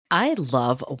I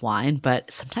love wine,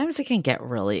 but sometimes it can get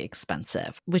really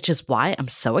expensive, which is why I'm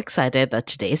so excited that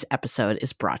today's episode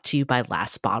is brought to you by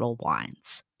Last Bottle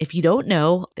Wines. If you don't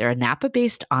know, they're a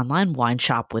Napa-based online wine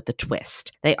shop with a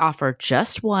twist. They offer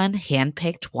just one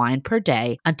hand-picked wine per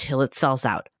day until it sells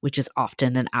out, which is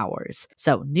often in hours.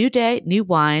 So new day, new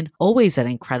wine, always at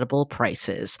incredible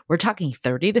prices. We're talking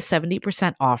 30 to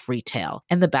 70% off retail.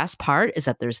 And the best part is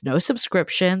that there's no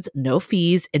subscriptions, no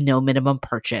fees, and no minimum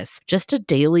purchase. Just a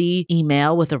daily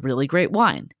email with a really great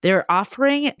wine. They're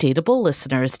offering Dateable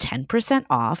listeners 10%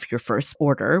 off your first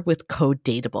order with code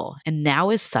Dateable. And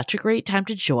now is such a great time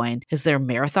to join as their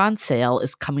marathon sale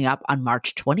is coming up on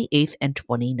March 28th and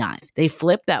 29th. They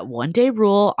flip that one-day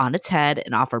rule on its head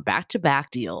and offer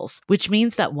back-to-back deals, which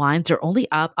means that wines are only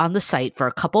up on the site for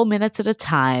a couple minutes at a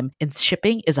time and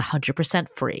shipping is 100%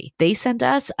 free. They sent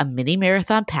us a mini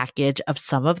marathon package of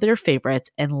some of their favorites,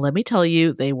 and let me tell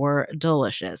you, they were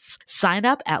delicious. Sign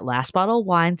up at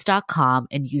lastbottlewines.com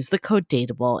and use the code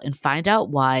Dateable and find out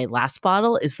why Last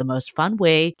Bottle is the most fun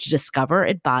way to discover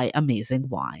and buy amazing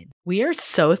wine. We are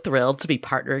so thrilled to be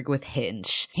partnering with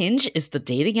Hinge. Hinge is the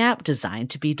dating app designed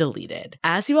to be deleted.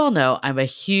 As you all know, I'm a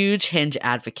huge Hinge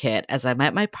advocate as I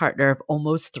met my partner of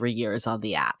almost 3 years on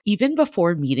the app. Even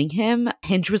before meeting him,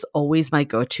 Hinge was always my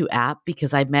go-to app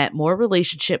because I met more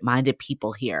relationship-minded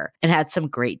people here and had some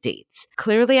great dates.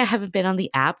 Clearly, I haven't been on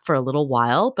the app for a little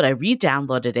while, but I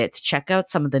re-downloaded it to check out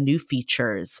some of the new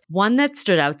features. One that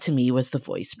stood out to me was the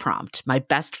voice prompt, my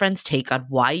best friend's take on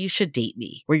why you should date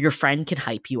me, where your friend can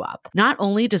hype you up. Not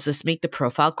only does this make the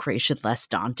profile creation less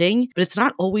daunting, but it's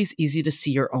not always easy to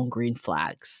see your own green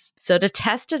flags. So to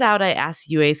test it out, I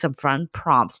asked Yue some fun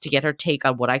prompts to get her take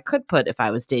on what I could put if I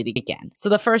was dating again. So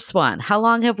the first one, how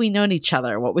long have we known each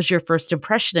other? What was your first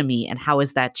impression of me and how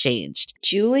has that changed?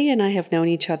 Julie and I have known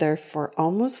each other for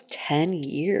almost 10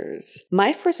 years.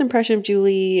 My first impression of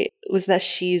Julie was that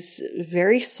she's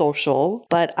very social,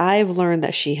 but I've learned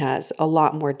that she has a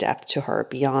lot more depth to her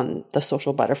beyond the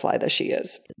social butterfly that she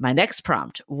is. My next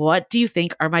prompt, what do you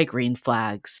think are my green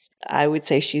flags? I would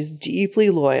say she's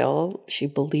deeply loyal. She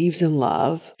believes in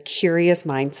love, curious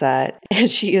mindset, and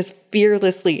she is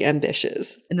fearlessly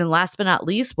ambitious. And then last but not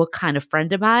least, what kind of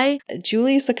friend am I?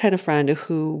 Julie is the kind of friend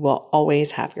who will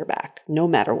always have your back, no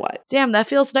matter what. Damn, that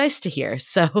feels nice to hear.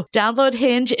 So download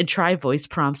Hinge and try voice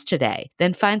prompts today.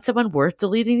 Then find someone worth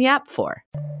deleting the app for.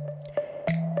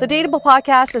 The Dateable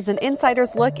podcast is an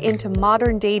insider's look into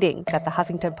modern dating that the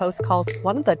Huffington Post calls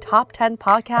one of the top 10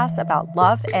 podcasts about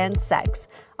love and sex.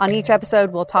 On each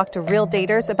episode, we'll talk to real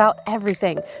daters about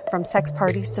everything from sex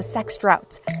parties to sex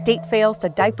droughts, date fails to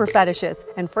diaper fetishes,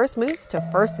 and first moves to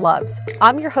first loves.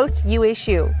 I'm your host, Yue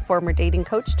Xu, former dating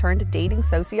coach turned dating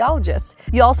sociologist.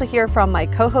 You'll also hear from my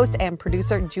co-host and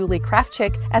producer, Julie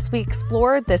Krafchick, as we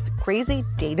explore this crazy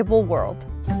dateable world.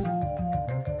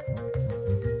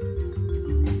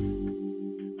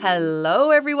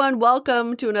 Hello, everyone.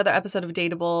 Welcome to another episode of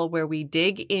Dateable, where we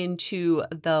dig into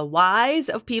the whys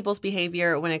of people's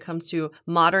behavior when it comes to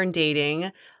modern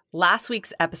dating. Last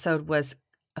week's episode was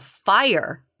a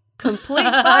fire, complete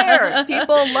fire.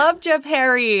 People love Jeff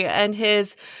Harry and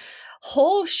his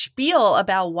whole spiel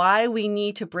about why we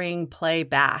need to bring play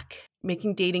back.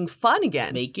 Making dating fun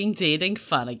again. Making dating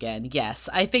fun again. Yes.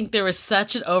 I think there was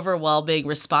such an overwhelming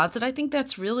response. And I think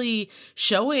that's really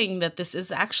showing that this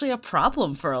is actually a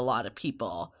problem for a lot of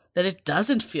people, that it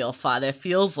doesn't feel fun. It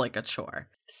feels like a chore.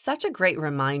 Such a great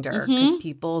reminder because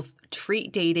people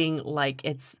treat dating like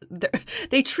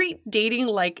they treat dating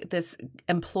like this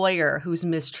employer who's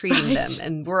mistreating them,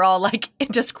 and we're all like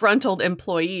disgruntled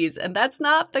employees, and that's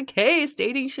not the case.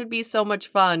 Dating should be so much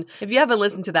fun. If you haven't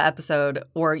listened to that episode,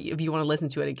 or if you want to listen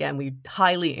to it again, we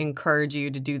highly encourage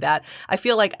you to do that. I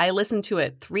feel like I listened to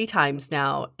it 3 times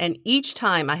now, and each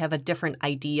time I have a different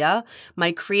idea.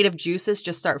 My creative juices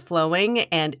just start flowing,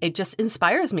 and it just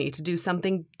inspires me to do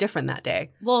something different that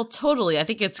day. Well, totally. I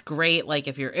think it's great, like,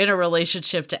 if you're in a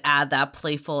relationship, to add that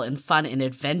playful and fun and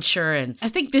adventure. And I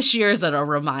think this year is a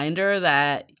reminder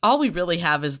that all we really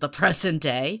have is the present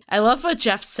day. I love what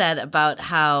Jeff said about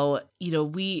how,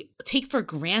 we take for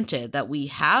granted that we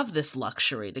have this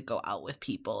luxury to go out with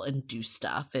people and do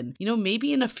stuff. And,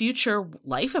 maybe in a future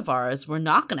life of ours, we're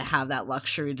not going to have that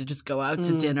luxury to just go out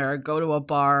to dinner, go to a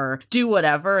bar, or do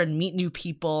whatever and meet new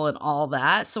people and all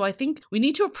that. So I think we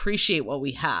need to appreciate what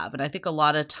we have. And I think a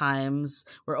lot of times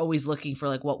we're always looking for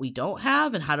like what we don't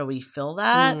have and how do we fill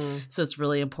that. So it's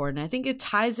really important. I think it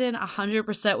ties in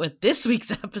 100% with this week's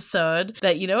episode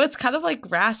that, it's kind of like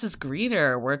grass is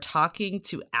greener. We're talking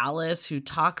to Alice Alice who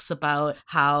talks about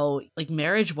how like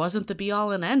marriage wasn't the be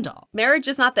all and end all. Marriage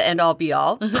is not the end all be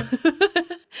all.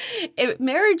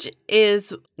 Marriage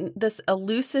is this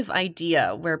elusive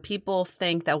idea where people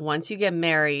think that once you get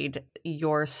married,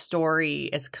 your story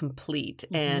is complete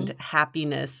and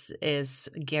happiness is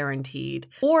guaranteed.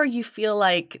 Or you feel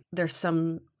like there's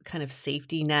some kind of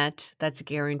safety net that's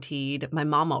guaranteed. My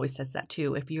mom always says that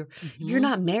too. If you're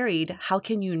not married, how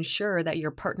can you ensure that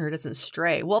your partner doesn't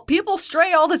stray? Well, people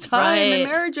stray all the time in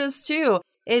marriages too.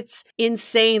 It's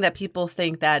insane that people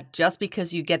think that just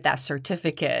because you get that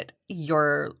certificate,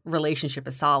 your relationship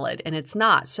is solid, and it's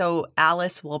not. So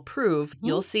Alice will prove,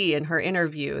 you'll see in her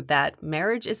interview, that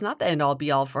marriage is not the end-all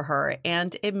be-all for her,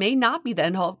 and it may not be the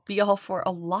end-all be-all for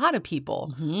a lot of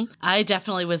people. I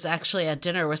definitely was actually at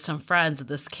dinner with some friends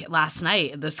last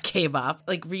night, and this came up,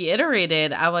 like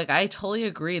reiterated. I'm like, I totally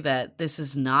agree that this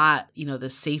is not, the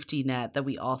safety net that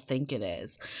we all think it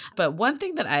is. But one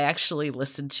thing that I actually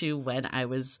listened to when I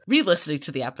was re-listening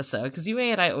to the episode, because Yue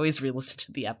and I always re-listen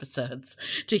to the episodes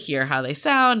to hear how they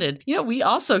sound. And, we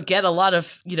also get a lot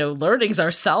of, learnings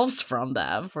ourselves from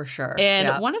them. For sure.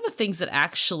 And one of the things that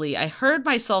actually I heard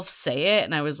myself say it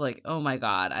and I was like, oh my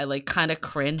God, I like kind of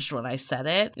cringed when I said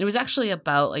it. It was actually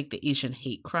about like the Asian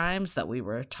hate crimes that we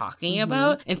were talking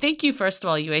about. And thank you, first of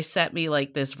all, Yue sent me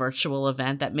like this virtual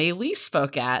event that Mei Lee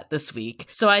spoke at this week.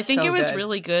 So I think it was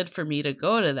really good for me to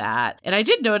go to that. And I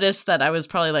did notice that I was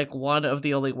probably like one of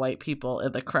the only white people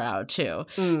in the crowd too.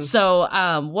 So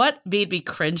what made me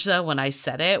cringe though when I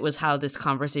said it was how this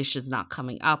conversation is not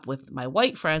coming up with my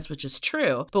white friends, which is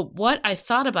true. But what I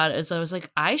thought about it is I was like,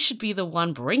 I should be the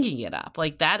one bringing it up.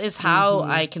 Like that is how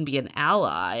I can be an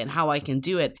ally and how I can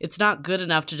do it. It's not good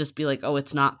enough to just be like, oh,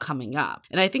 it's not coming up.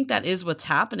 And I think that is what's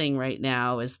happening right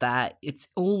now, is that it's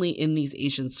only in these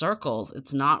Asian circles.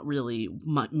 It's not really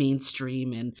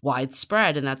mainstream and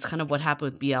widespread. And that's kind of what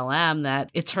happened with BLM, that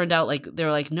it turned out like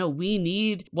they're like, no, we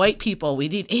need white people, we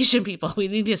need Asian people, we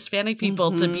need Hispanic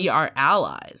people to be our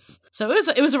allies. So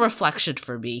it was a reflection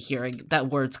for me hearing that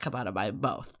words come out of my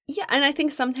mouth. Yeah, and I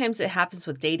think sometimes it happens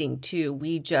with dating too.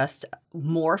 We just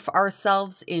morph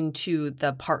ourselves into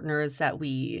the partners that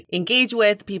we engage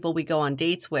with, people we go on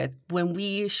dates with, when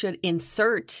we should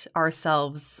insert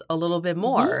ourselves a little bit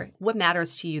more. What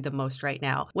matters to you the most right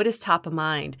now? What is top of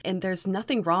mind? And there's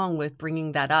nothing wrong with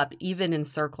bringing that up, even in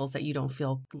circles that you don't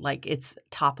feel like it's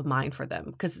top of mind for them,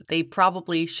 because they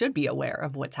probably should be aware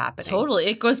of what's happening. Totally.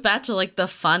 It goes back to like the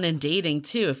fun in dating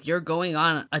too. If you're going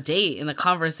on a date and the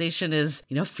conversation is,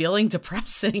 feeling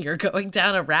depressing or going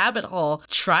down a rabbit hole,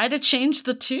 try to change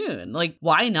the tune. Like,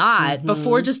 why not?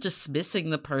 Before just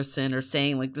dismissing the person or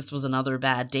saying like this was another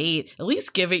bad date, at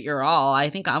least give it your all.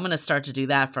 I think I'm going to start to do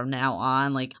that from now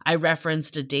on. Like, I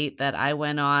referenced a date that I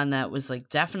went on that was like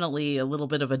definitely a little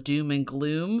bit of a doom and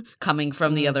gloom coming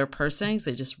from the other person, because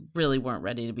they just really weren't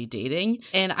ready to be dating.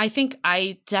 And I think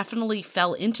I definitely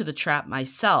fell into the trap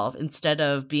myself, instead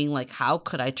of being like, how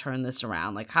could I turn this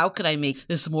around? Like, how could I make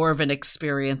this more of an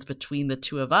experience between the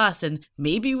two of us? And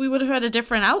maybe we would have had a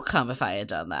different outcome if I had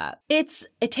done that. It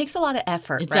takes a lot of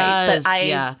effort, it right? Does,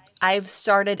 but I've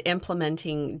started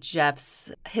implementing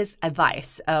his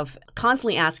advice of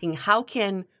constantly asking, how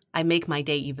can I make my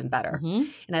day even better?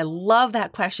 And I love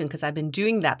that question, because I've been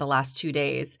doing that the last 2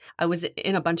 days. I was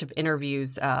in a bunch of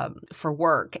interviews for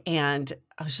work, and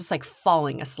I was just like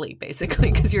falling asleep,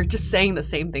 basically, because you're just saying the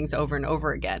same things over and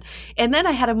over again. And then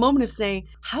I had a moment of saying,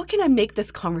 how can I make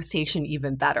this conversation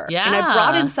even better? Yeah. And I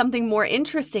brought in something more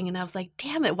interesting, and I was like,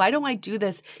 damn it, why don't I do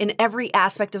this in every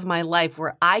aspect of my life,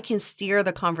 where I can steer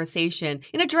the conversation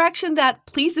in a direction that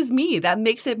pleases me, that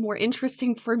makes it more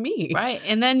interesting for me? Right.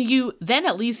 And then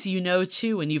at least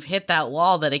too, when you've hit that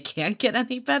wall, that it can't get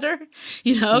any better,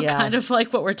 kind of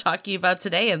like what we're talking about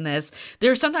today in this.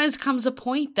 There sometimes comes a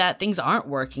point that things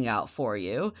aren't working out for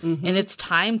you, and it's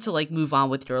time to like move on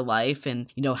with your life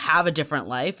and have a different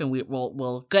life. And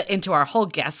we'll get into our whole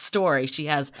guest story. She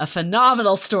has a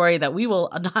phenomenal story that we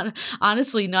will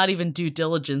not even do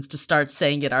diligence to start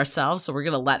saying it ourselves, so we're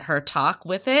gonna let her talk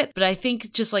with it. But I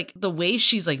think just like the way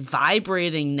she's like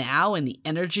vibrating now and the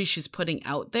energy she's putting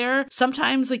out there,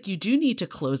 sometimes like you do need to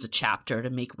close a chapter to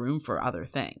make room for other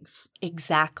things.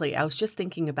 Exactly. I was just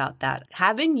thinking about that.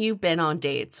 Haven't you been on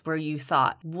dates where you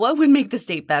thought, what would make this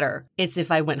date better is if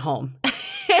I went home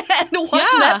and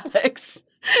watched Netflix?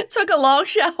 Took a long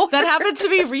shower. That happened to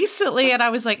me recently, and I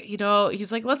was like,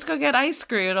 he's like, let's go get ice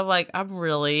cream. And I'm like, I'm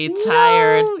really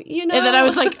tired. No, And then I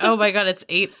was like, oh my God, it's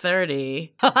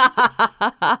 8:30.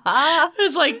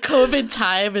 It's like COVID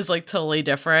time is like totally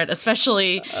different,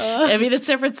 especially, I mean, in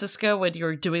San Francisco when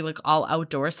you're doing like all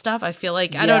outdoor stuff, I feel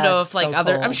like, I don't know if like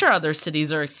I'm sure other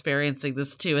cities are experiencing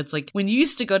this too. It's like when you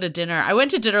used to go to dinner, I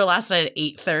went to dinner last night at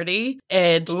 8:30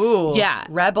 and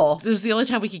rebel. It was the only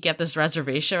time we could get this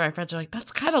reservation. My friends are like,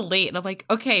 that's kind of late. And I'm like,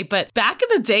 okay, but back in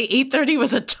the day, 8:30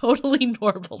 was a totally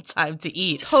normal time to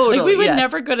eat. Totally, like we would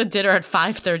never go to dinner at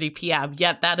 5:30 p.m.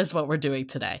 Yet that is what we're doing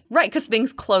today. Right, because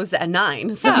things close at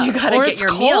 9. So you got to get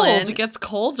your meal in. It gets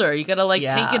colder. You got to like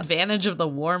take advantage of the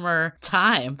warmer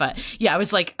time. But yeah, I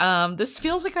was like, this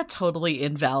feels like a totally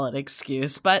invalid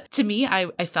excuse. But to me,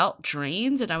 I felt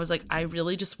drained and I was like, I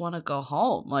really just want to go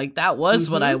home. Like that was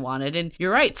what I wanted. And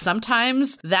you're right.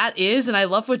 Sometimes that is, and I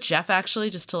love what Jeff actually,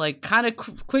 just to like kind of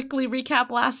quickly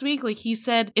recap last week, like he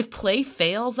said, if play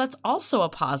fails, that's also a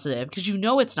positive because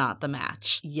it's not the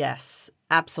match. Yes.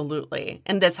 Absolutely.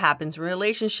 And this happens in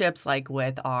relationships, like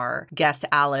with our guest,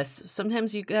 Alice.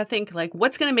 Sometimes you gotta think, like,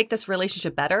 what's going to make this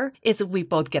relationship better is if we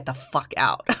both get the fuck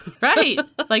out. Right.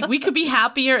 Like, we could be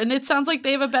happier. And it sounds like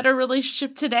they have a better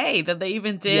relationship today than they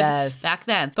even did back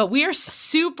then. But we are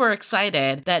super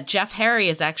excited that Jeff Harry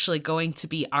is actually going to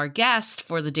be our guest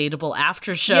for the Dateable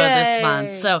After Show this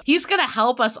month. So he's going to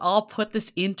help us all put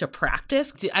this into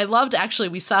practice. I loved, actually,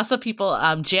 we saw some people,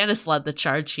 Janice led the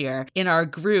charge here in our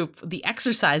group, the exercise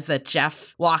that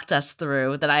Jeff walked us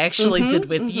through that I actually did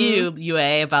with you,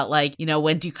 UA, about like,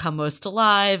 when do you come most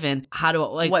alive and how do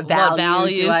like what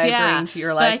values do I bring to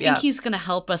your life? But I think he's going to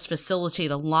help us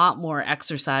facilitate a lot more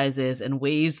exercises and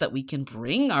ways that we can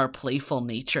bring our playful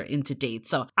nature into dates.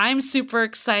 So I'm super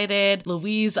excited.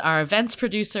 Louise, our events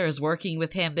producer, is working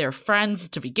with him. They're friends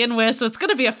to begin with, so it's going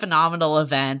to be a phenomenal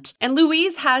event. And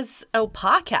Louise has a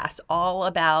podcast all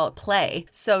about play.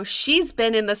 So she's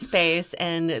been in the space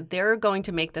and they're going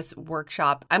to make this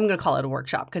workshop. I'm going to call it a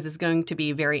workshop because it's going to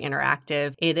be very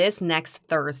interactive. It is next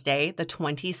Thursday, the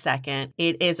 22nd.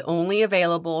 It is only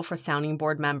available for Sounding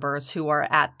Board members who are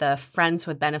at the Friends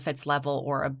with Benefits level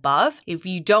or above. If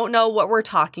you don't know what we're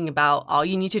talking about, all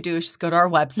you need to do is just go to our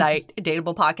website,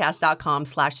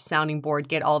 dateablepodcast.com/soundingboard,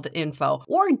 get all the info,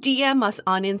 or DM us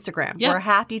on Instagram. We're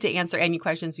happy to answer any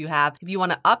questions you have. If you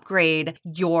want to upgrade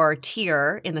your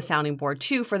tier in the Sounding Board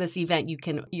too for this event,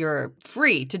 you're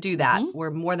free to do that.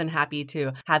 We're more than happy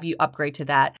to have you upgrade to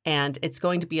that. And it's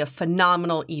going to be a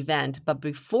phenomenal event. But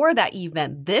before that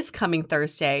event, this coming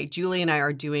Thursday, Julie and I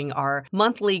are doing our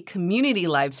monthly community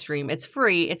live stream. It's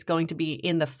free. It's going to be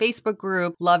in the Facebook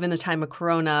group, Love in the Time of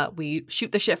Corona. We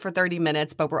shoot the shit for 30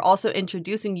 minutes, but we're also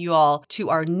introducing you all to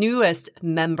our newest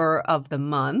member of the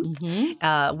month.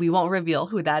 We won't reveal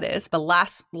who that is, but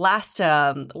last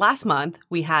month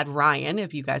we had Ryan,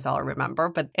 if you guys all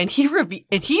remember, and he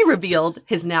revealed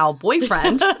his now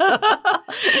boyfriend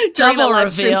during the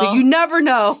live stream. So you never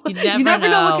know. You never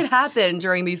know what could happen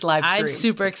during these live streams. I'm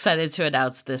super excited to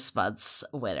announce this month's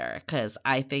winner because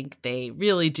I think they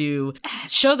really do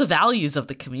show the values of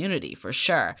the community for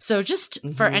sure. So just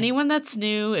for anyone that's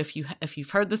new, if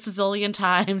you've heard this a zillion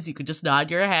times, you could just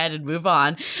nod your head and move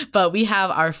on. But we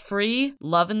have our free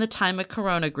Love in the Time of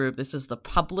Corona group. This is the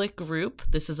public group.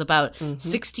 This is about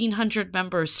 1,600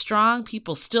 members strong.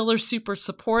 People still are super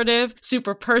supportive,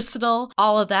 super personal,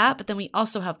 all of that. But then we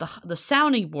also have the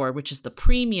Sounding Board, which is the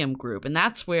premium group. And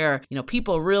that's where,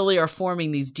 people really are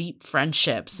forming these deep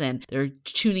friendships and they're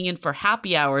tuning in for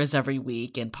happy hours every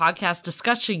week and podcast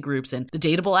discussion groups and the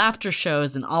Dateable After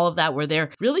Shows and all of that, where they're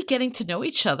really getting to know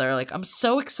each other. Like, I'm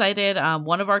so excited.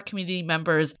 One of our community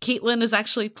members, Caitlin, is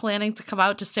actually planning to come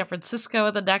out to San Francisco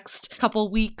in the next couple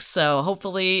weeks. So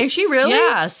hopefully... Is she really?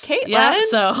 Yes. Caitlin? Yeah.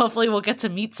 So hopefully we'll get to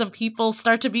meet some people,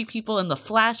 start to meet people in the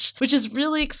flesh, which is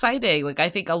really exciting. Like, I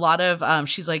think a lot of,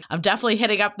 she's like, I'm definitely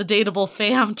hitting up the Dateable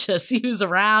fam to see who's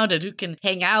around and who can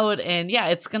hang out. And yeah,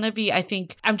 it's going to be, I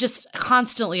think, I'm just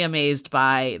constantly amazed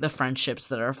by the friendships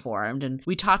that are formed. And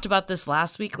we talked about this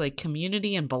last week, like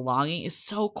community and belonging is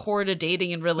so core to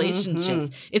dating and relationships.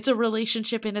 It's a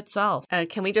relationship in itself.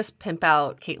 Can we just pimp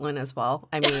out Caitlin as well?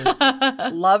 I mean,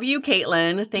 love you,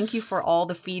 Caitlin. Thank you for all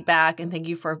the feedback and thank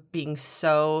you for being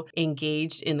so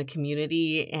engaged in the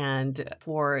community and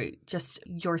for just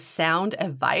or sound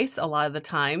advice a lot of the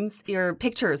times. Your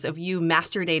pictures of you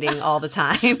master dating all the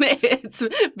time. It's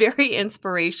very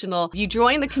inspirational. You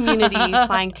join the community,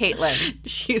 find Caitlin.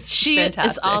 She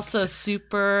fantastic. Is also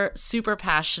super, super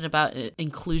passionate about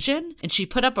inclusion. And she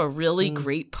put up a really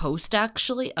great post,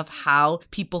 actually, of how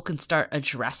people can start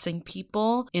addressing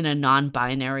people in a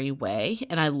non-binary way.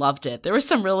 And I loved it. There were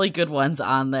some really good ones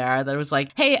on there. There was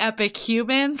like, hey, epic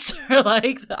humans, or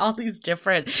like all these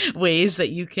different ways that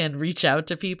you can reach out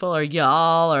to people, or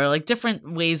y'all, or like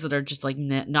different ways that are just like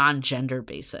non-gender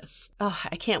basis. Oh,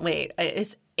 I can't wait.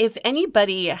 If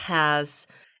anybody has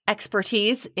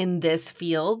expertise in this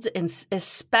field, and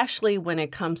especially when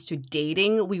it comes to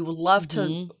dating, we would love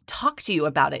to talk to you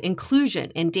about it.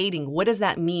 Inclusion in dating. What does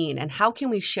that mean? And how can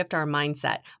we shift our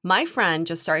mindset? My friend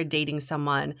just started dating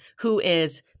someone who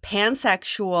is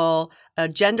pansexual,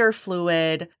 gender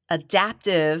fluid,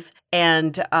 adaptive,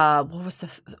 and what was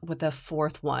the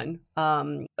fourth one?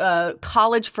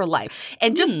 College for life.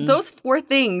 And just those four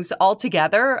things all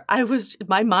together,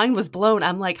 my mind was blown.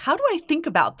 I'm like, how do I think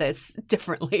about this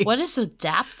differently? What does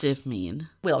adaptive mean?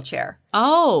 Wheelchair.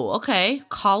 Oh, okay.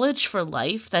 College for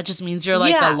life? That just means you're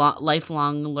like a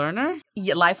lifelong learner?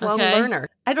 Yeah, lifelong learner.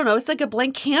 I don't know. It's like a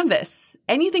blank canvas.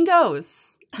 Anything goes.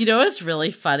 You know what's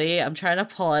really funny? I'm trying to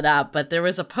pull it up, but there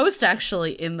was a post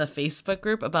actually in the Facebook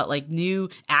group about like new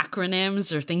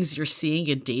acronyms or things you're seeing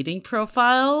in dating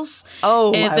profiles.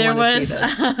 Oh, and I want to see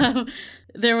this.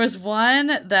 There was one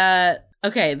that,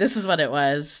 okay, this is what it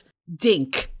was.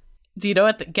 Dink. Do you know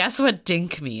what? Guess what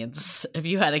dink means? If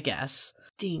you had a guess.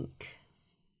 Dink.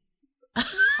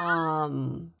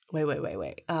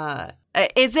 Wait.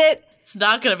 Is it? It's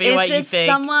not going to be what you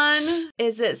think.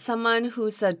 Is it someone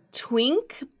who's a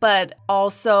twink, but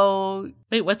also...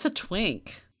 Wait, what's a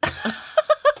twink?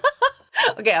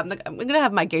 Okay, I'm going to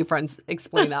have my gay friends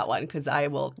explain that one, because I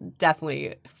will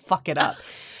definitely fuck it up.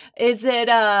 Is it...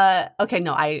 Okay,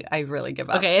 no, I really give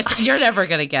up. Okay, you're never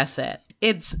going to guess it.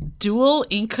 It's dual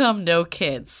income, no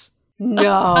kids.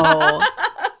 No.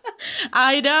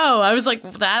 I know. I was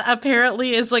like, that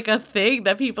apparently is like a thing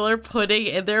that people are putting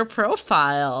in their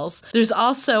profiles. There's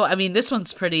also, I mean, this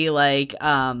one's pretty like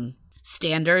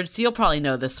standard, so you'll probably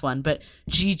know this one, but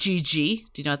GGG.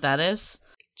 Do you know what that is?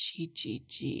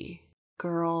 GGG.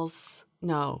 Girls.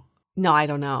 No, I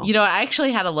don't know. You know, I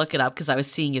actually had to look it up because I was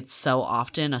seeing it so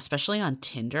often, especially on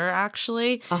Tinder,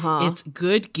 actually. It's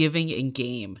good, giving, and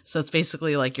game. So it's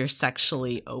basically like you're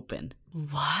sexually open.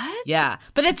 What? Yeah.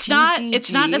 But it's not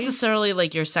necessarily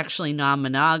like you're sexually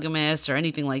non-monogamous or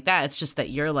anything like that. It's just that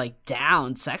you're like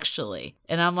down sexually.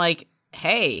 And I'm like,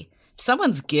 hey, if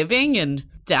someone's giving and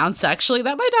down sexually,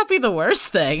 that might not be the worst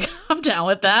thing. I'm down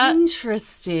with that.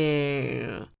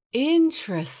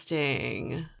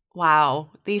 Interesting.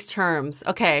 Wow, these terms.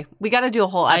 Okay, we got to do a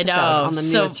whole episode on the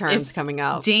newest terms coming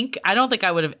out. Dink, I don't think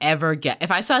I would have ever if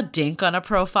I saw dink on a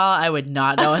profile, I would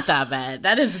not know what that meant.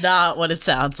 That is not what it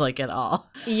sounds like at all.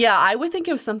 Yeah, I would think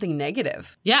it was something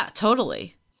negative. Yeah,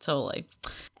 totally.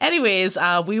 Anyways,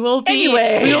 we will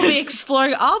be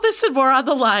exploring all this and more on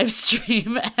the live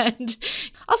stream. And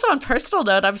also on personal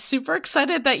note, I'm super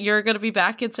excited that you're going to be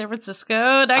back in San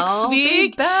Francisco next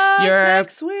week.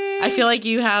 Next week. I feel like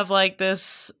you have like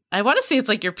this. I want to say it's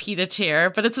like your pied-a-terre,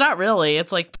 but it's not really.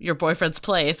 It's like your boyfriend's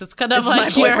place. It's kind of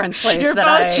like my boyfriend's place that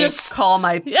I call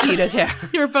my pied-a-terre.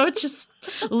 You're both just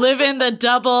living the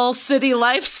double city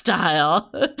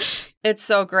lifestyle. It's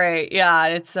so great. Yeah,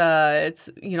 it's I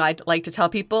like to tell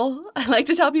people I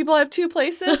have two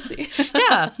places.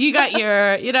 Yeah, you got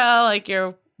your, like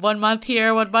your 1 month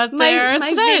here, 1 month there.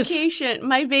 It's nice.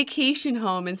 My vacation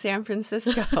home in San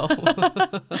Francisco.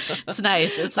 It's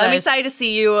nice. I'm excited to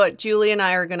see you. Julie and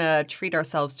I are gonna treat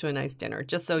ourselves to a nice dinner,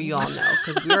 just so you all know,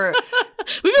 because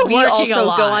we also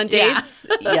go on dates.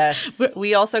 Yeah. Yes,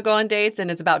 we also go on dates,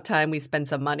 and it's about time we spend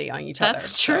some money on each other.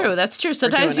 That's true. That's true.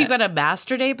 Sometimes you got a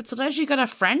master date, but sometimes you got a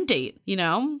friend date.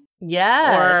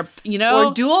 Yes.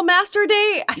 Or dual master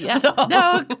date? Yeah.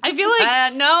 No, I feel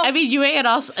like no. I mean, you and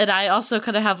I also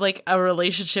kind of have like a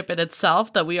relationship in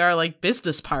itself that we are like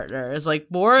business partners, like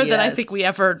more than I think we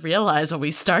ever realized when we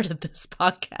started this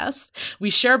podcast. We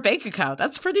share a bank account.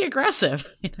 That's pretty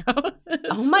aggressive,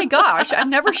 Oh my gosh, I've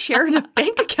never shared a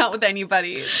bank account with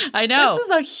anybody. I know. This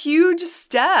is a huge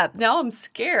step. Now I'm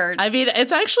scared. I mean,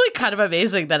 it's actually kind of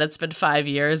amazing that it's been 5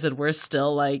 years and we're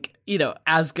still like,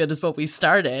 as good as what we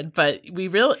started. But we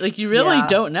really, you really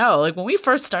don't know. Like when we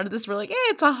first started this, we're like, hey,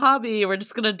 it's a hobby. We're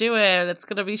just going to do it. It's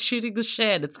going to be shooting the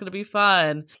shit. It's going to be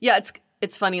fun. Yeah,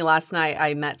 It's funny, last night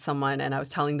I met someone and I was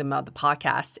telling them about the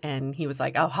podcast and he was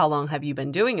like, oh, how long have you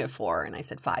been doing it for? And I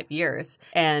said 5 years.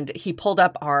 And he pulled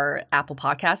up our Apple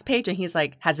Podcast page and he's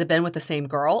like, has it been with the same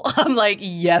girl? I'm like,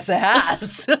 yes, it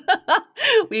has.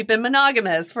 We've been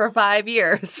monogamous for 5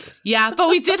 years. Yeah, but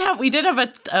we did have a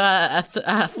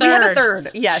third. We had a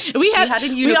third, yes. We had a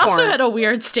unicorn. We also had a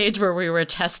weird stage where we were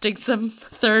testing some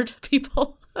third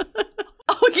people.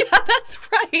 Oh, yeah, that's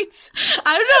right.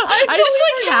 I don't know. I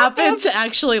just happened to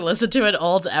actually listen to an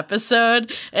old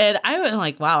episode and I was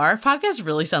like, wow, our podcast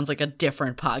really sounds like a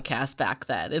different podcast back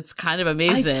then. It's kind of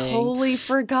amazing. I totally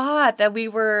forgot that we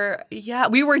were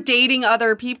dating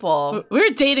other people. We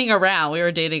were dating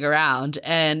around.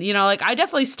 And, I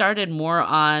definitely started more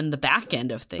on the back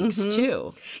end of things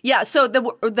too. Yeah. So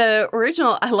the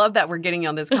original, I love that we're getting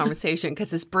on this conversation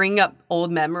because it's bringing up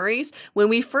old memories. When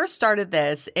we first started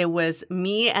this, it was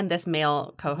me and this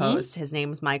male co-host. His name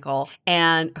was Michael,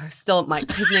 and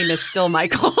his name is still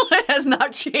Michael. It has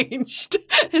not changed.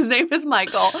 His name is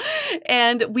Michael,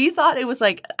 and we thought it was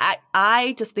like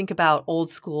I just think about old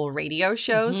school radio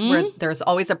shows where there's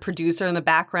always a producer in the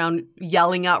background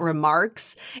yelling out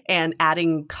remarks and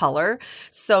adding color.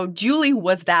 So Julie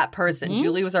was that person.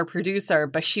 Julie was our producer,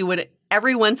 but she would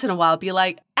every once in a while be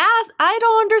like, I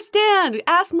don't understand.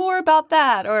 Ask more about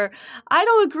that. Or I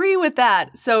don't agree with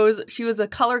that. So she was a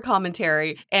color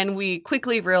commentary. And we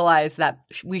quickly realized that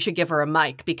we should give her a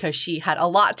mic because she had a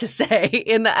lot to say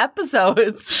in the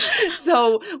episodes.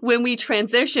 So when we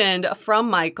transitioned from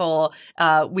Michael,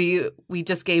 we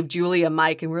just gave Julie a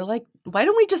mic and we were like, why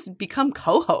don't we just become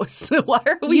co-hosts? Why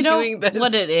are we doing this?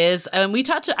 What it is, and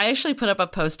I actually put up a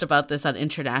post about this on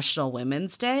International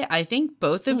Women's Day. I think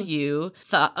both of you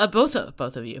thought, both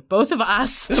of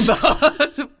us,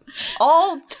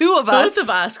 all two of us, both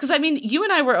of us, because you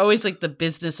and I were always like the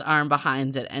business arm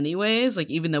behind it, anyways.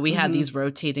 Like even though we had these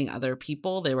rotating other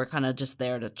people, they were kind of just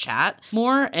there to chat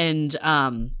more and.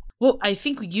 What I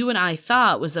think you and I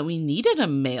thought was that we needed a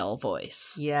male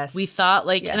voice. Yes. We thought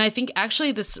and I think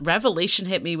actually this revelation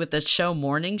hit me with the show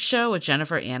Morning Show with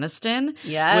Jennifer Aniston.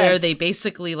 Yes. Where they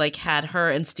basically had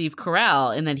her and Steve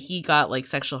Carell and then he got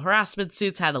sexual harassment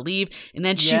suits, had to leave. And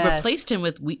then she replaced him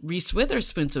with Reese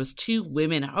Witherspoon. So it was 2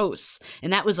 women hosts.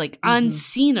 And that was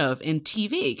unseen of in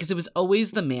TV because it was always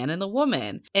the man and the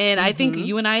woman. And I think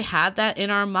you and I had that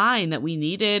in our mind that we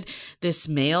needed this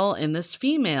male and this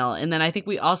female. And then I think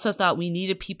we also thought we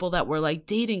needed people that were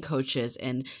dating coaches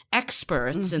and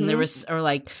experts and there was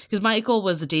because Michael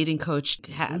was a dating coach,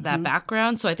 had that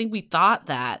background, so I think we thought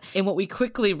that. And what we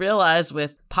quickly realized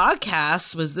with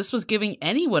podcasts was this was giving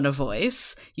anyone a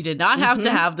voice. You did not have to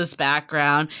have this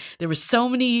background. There were so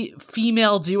many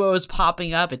female duos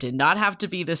popping up. It did not have to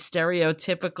be this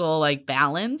stereotypical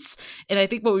balance. And I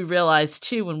think what we realized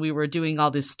too when we were doing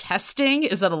all this testing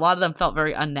is that a lot of them felt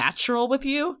very unnatural with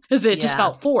you because it just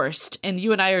felt forced. And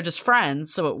you and I are just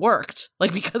friends, so it worked.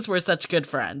 Because we're such good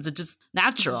friends, it's just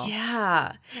natural.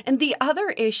 Yeah. And the other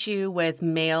issue with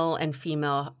male and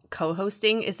female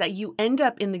co-hosting is that you end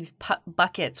up in these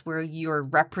buckets where you're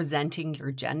representing your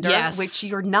gender, which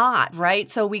you're not, right?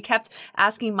 So we kept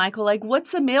asking Michael,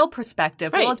 what's the male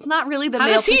perspective? Right. Well, it's not really the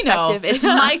male perspective. It's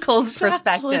Michael's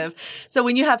perspective. So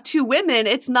when you have 2 women,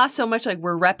 it's not so much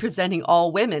we're representing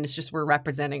all women. It's just we're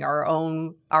representing our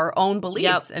own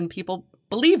beliefs and people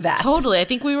believe that. Totally. I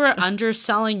think we were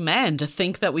underselling men to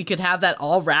think that we could have that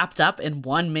all wrapped up in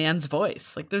one man's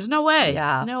voice. There's no way.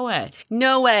 Yeah. No way.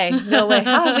 No way. No way.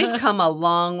 We've come a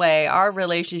long way. Our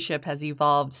relationship has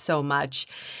evolved so much.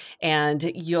 And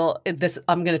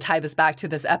I'm going to tie this back to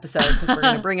this episode because we're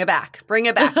going to bring it back. Bring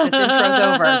it back. This intro's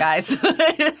over, guys.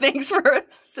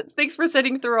 Thanks for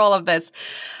sitting through all of this.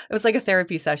 It was like a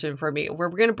therapy session for me. We're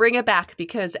going to bring it back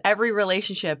because every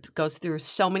relationship goes through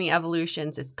so many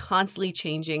evolutions. It's constantly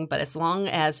changing. But as long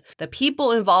as the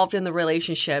people involved in the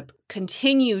relationship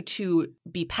continue to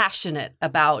be passionate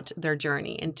about their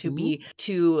journey and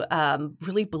to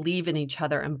really believe in each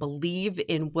other and believe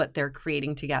in what they're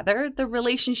creating together, the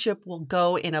relationship will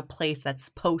go in a place that's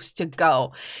supposed to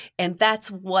go. And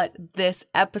that's what this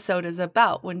episode is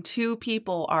about. When 2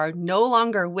 people are no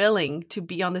longer willing to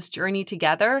be on this journey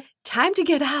together, time to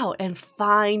get out and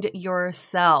find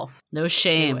yourself. No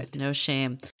shame. No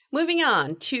shame. Moving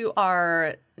on to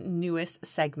our newest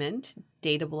segment,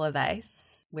 Dateable Advice,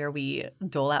 where we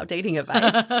dole out dating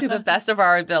advice to the best of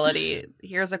our ability.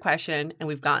 Here's a question, and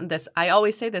we've gotten this. I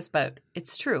always say this, but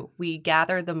it's true. We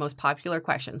gather the most popular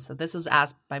questions. So this was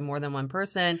asked by more than one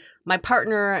person. My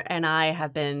partner and I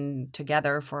have been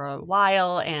together for a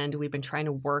while, and we've been trying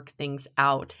to work things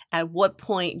out. At what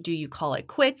point do you call it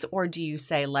quits, or do you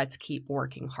say, let's keep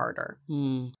working harder?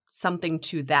 something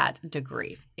to that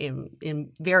degree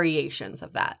in variations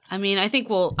of that. I mean, I think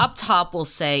up top we'll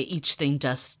say each thing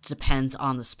just depends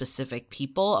on the specific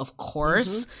people, of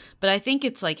course. But I think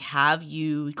it's like, have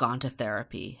you gone to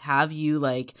therapy? Have you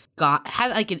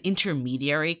had like an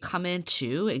intermediary come in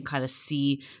too and kind of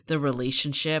see the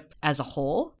relationship as a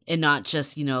whole and not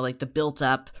just, like the built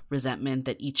up resentment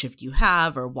that each of you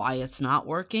have or why it's not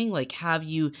working? Like, have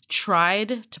you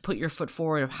tried to put your foot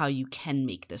forward of how you can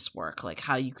make this work? Like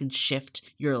how you can shift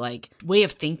your way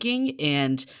of thinking.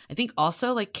 And I think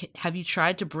also have you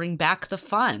tried to bring back the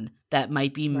fun that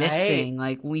might be missing? Right.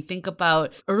 Like when we think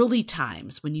about early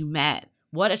times when you met,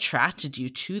 what attracted you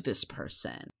to this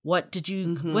person? What did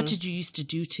you used to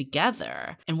do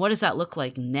together? And what does that look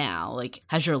like now? Like,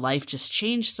 has your life just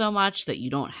changed so much that you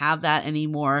don't have that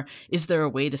anymore? Is there a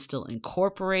way to still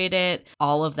incorporate it?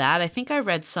 All of that. I think I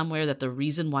read somewhere that the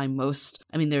reason why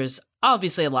there's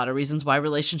obviously a lot of reasons why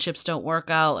relationships don't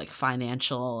work out, like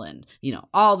financial and,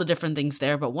 all the different things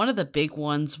there. But one of the big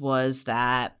ones was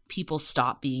that people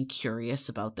stop being curious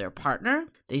about their partner.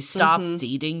 They stop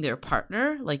dating their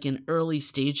partner. Like in early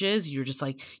stages, you're just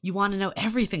like, you want to know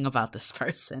everything about this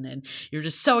person and you're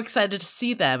just so excited to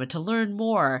see them and to learn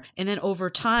more. And then over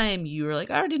time, you're like,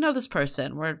 I already know this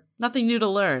person. We're nothing new to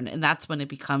learn. And that's when it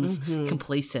becomes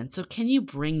complacent. So can you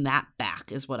bring that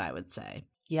back is what I would say.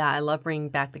 Yeah, I love bringing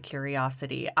back the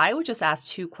curiosity. I would just ask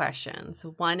two questions.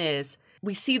 One is,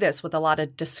 we see this with a lot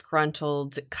of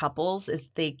disgruntled couples, is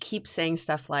they keep saying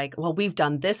stuff like, well, we've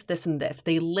done this, this, and this.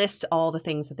 They list all the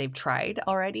things that they've tried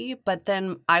already. But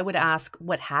then I would ask,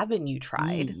 what haven't you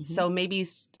tried? So maybe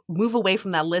move away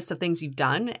from that list of things you've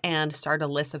done and start a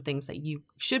list of things that you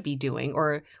should be doing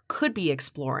or could be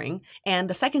exploring. And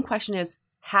the second question is,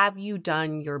 have you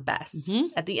done your best?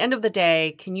 At the end of the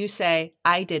day, can you say,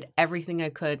 I did everything I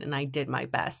could and I did my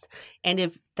best? And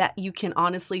if that you can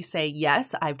honestly say,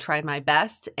 yes, I've tried my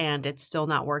best and it's still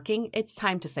not working, it's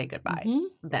time to say goodbye.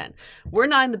 Then we're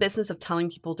not in the business of telling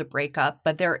people to break up,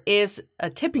 but there is a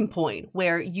tipping point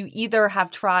where you either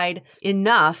have tried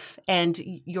enough and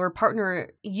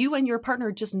you and your partner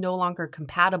are just no longer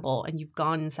compatible and you've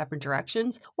gone in separate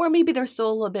directions, or maybe there's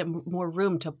still a little bit more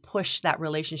room to push that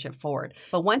relationship forward.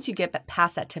 But once you get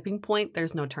past that tipping point,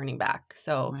 there's no turning back.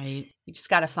 So you just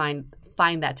got to find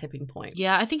that tipping point.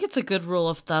 Yeah, I think it's a good rule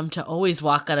of thumb to always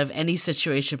walk out of any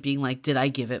situation being like, did I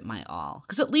give it my all?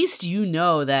 Because at least you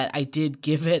know that I did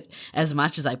give it as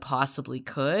much as I possibly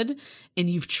could and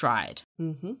you've tried.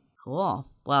 Cool.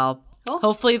 Well,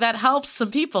 hopefully that helps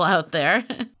some people out there.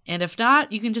 And if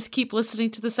not, you can just keep listening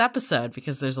to this episode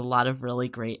because there's a lot of really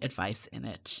great advice in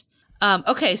it.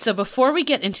 Okay, so before we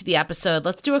get into the episode,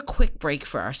 let's do a quick break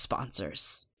for our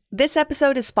sponsors. This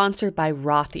episode is sponsored by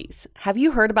Rothy's. Have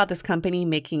you heard about this company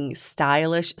making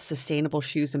stylish, sustainable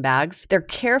shoes and bags? They're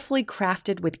carefully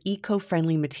crafted with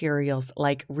eco-friendly materials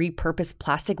like repurposed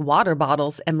plastic water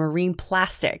bottles and marine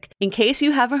plastic. In case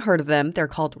you haven't heard of them, they're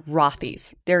called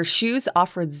Rothy's. Their shoes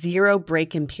offer 0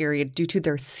 break-in period due to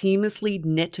their seamlessly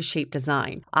knit-to-shape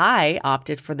design. I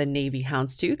opted for the navy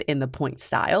houndstooth in the point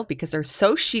style because they're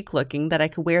so chic-looking that I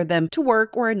could wear them to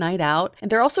work or a night out,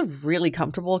 and they're also really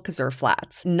comfortable because they're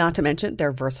flats. Not to mention,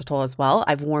 they're versatile as well.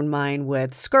 I've worn mine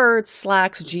with skirts,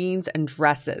 slacks, jeans, and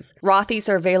dresses. Rothy's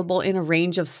are available in a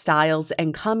range of styles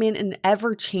and come in an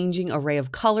ever-changing array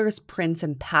of colors, prints,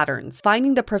 and patterns.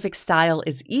 Finding the perfect style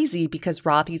is easy because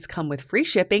Rothy's come with free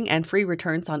shipping and free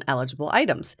returns on eligible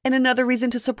items. And another reason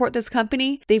to support this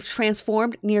company, they've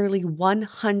transformed nearly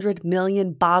 100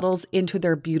 million bottles into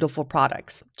their beautiful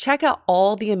products. Check out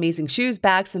all the amazing shoes,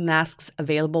 bags, and masks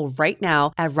available right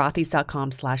now at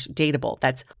rothys.com/dateable.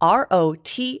 That's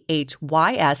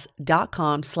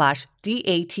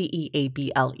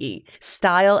ROTHYS.com/DATEABLE.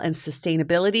 Style and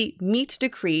sustainability meet to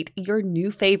create your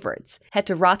new favorites. Head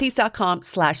to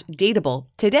rothys.com/dateable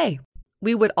today.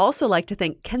 We would also like to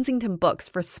thank Kensington Books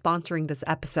for sponsoring this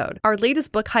episode. Our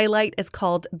latest book highlight is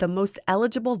called The Most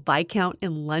Eligible Viscount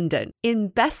in London. In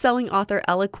best-selling author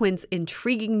Ella Quinn's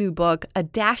intriguing new book, a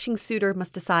dashing suitor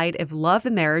must decide if love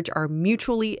and marriage are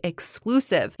mutually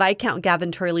exclusive. Viscount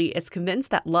Gavin Turley is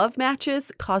convinced that love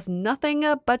matches cause nothing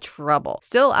but trouble.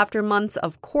 Still, after months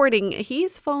of courting,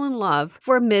 he's fallen in love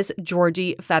for Miss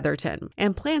Georgie Featherton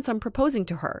and plans on proposing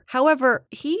to her. However,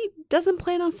 he doesn't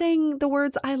plan on saying the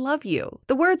words, I love you.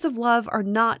 The words of love are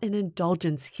not an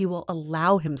indulgence he will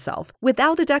allow himself.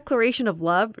 Without a declaration of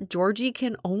love, Georgie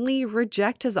can only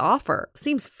reject his offer.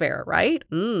 Seems fair, right?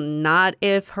 Not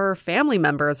if her family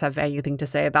members have anything to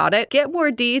say about it. Get more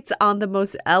deets on The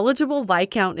Most Eligible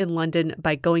Viscount in London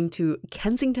by going to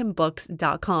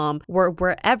kensingtonbooks.com or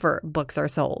wherever books are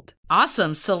sold.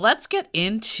 Awesome. So let's get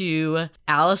into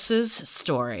Alice's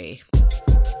story.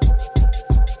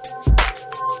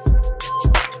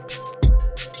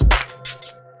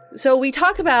 So we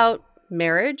talk about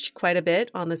marriage quite a bit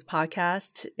on this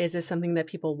podcast. Is it something that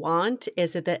people want?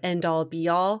 Is it the end all be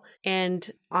all?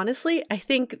 And honestly, I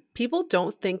think people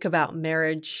don't think about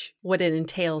marriage, what it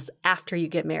entails after you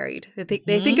get married.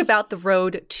 They think about the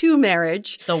road to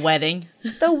marriage. The wedding.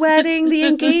 The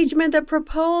engagement, the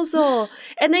proposal.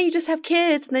 And then you just have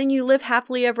kids and then you live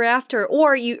happily ever after.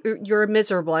 Or you're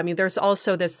miserable. I mean, there's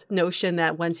also this notion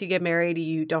that once you get married,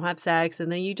 you don't have sex and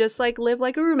then you just like live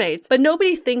like roommates. But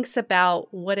nobody thinks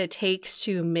about what it takes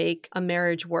to make a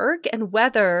marriage work and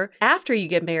whether after you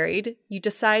get married, you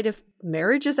decide if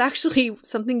marriage is actually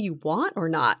something you want or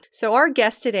not. So our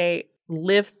guest today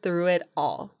lived through it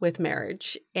all with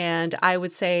marriage. And I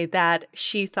would say that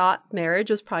she thought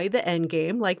marriage was probably the end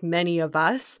game, like many of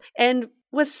us, and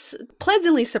was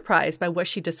pleasantly surprised by what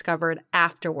she discovered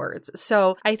afterwards.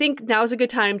 So I think now is a good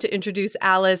time to introduce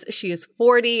Alice. She is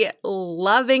 40,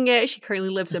 loving it. She currently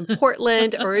lives in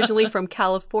Portland, originally from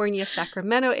California,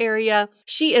 Sacramento area.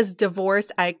 She is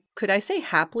divorced. Could I say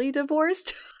happily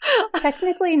divorced?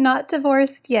 Technically not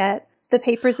divorced yet. The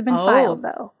papers have been filed,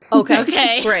 though.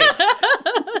 Okay. Great.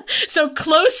 So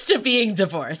close to being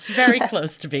divorced. Very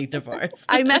close to being divorced.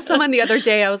 I met someone the other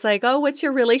day. I was like, oh, what's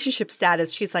your relationship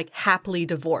status? She's like, happily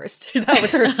divorced. That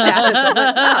was her status. I'm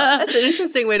like, wow, that's an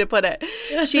interesting way to put it.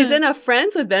 She's in a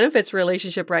friends with benefits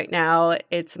relationship right now.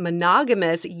 It's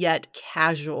monogamous yet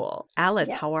casual.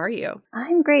 Alice, how are you?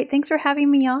 I'm great. Thanks for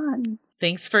having me on.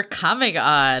 Thanks for coming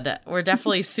on. We're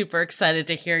definitely super excited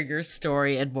to hear your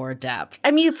story in more depth.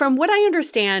 I mean, from what I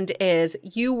understand is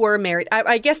you were married.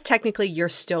 I guess technically you're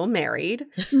still married.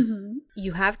 Mm-hmm.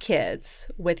 You have kids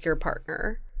with your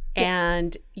partner.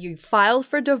 And you filed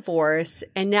for divorce,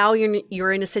 and now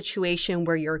you're in a situation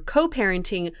where you're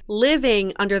co-parenting,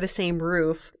 living under the same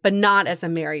roof, but not as a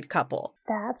married couple.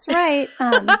 That's right.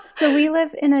 So we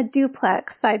live in a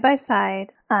duplex side by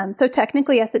side. So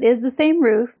technically, yes, it is the same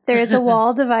roof. There is a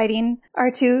wall dividing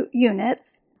our two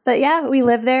units. But yeah, we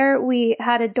live there. We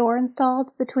had a door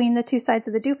installed between the two sides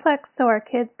of the duplex so our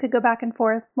kids could go back and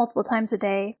forth multiple times a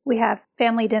day. We have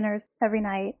family dinners every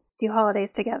night, do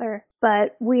holidays together,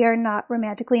 but we are not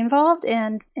romantically involved,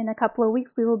 and in a couple of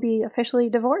weeks we will be officially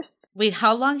divorced. Wait,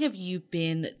 how long have you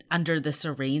been under this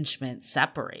arrangement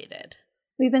separated?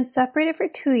 We've been separated for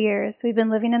 2 years. We've been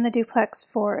living in the duplex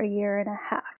for a year and a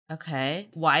half. Okay.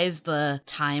 Why is the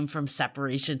time from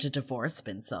separation to divorce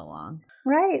been so long?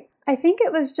 Right. I think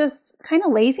it was just kind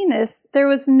of laziness. There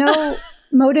was no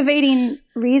motivating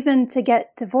reason to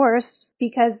get divorced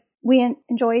because we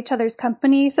enjoy each other's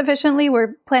company sufficiently.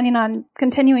 We're planning on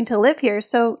continuing to live here.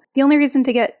 So the only reason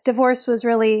to get divorced was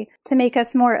really to make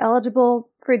us more eligible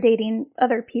for dating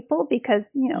other people because,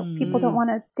 people don't want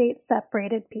to date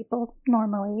separated people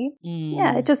normally.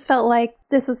 Yeah, it just felt like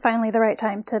this was finally the right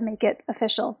time to make it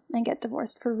official and get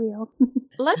divorced for real.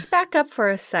 Let's back up for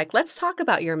a sec. Let's talk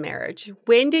about your marriage.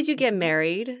 When did you get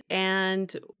married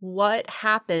and what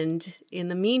happened in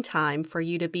the meantime for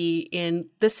you to be in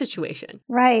this situation?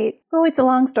 Right. Oh, it's a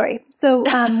long story. So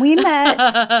we met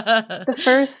the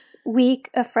first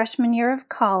week of freshman year of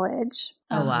college.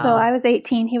 Oh, wow. So I was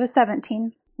 18, he was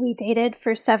 17. We dated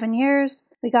for 7 years.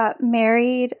 We got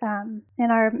married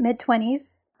in our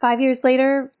mid-20s. 5 years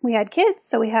later, we had kids.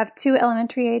 So we have 2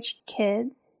 elementary-aged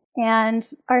kids. And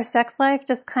our sex life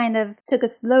just kind of took a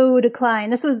slow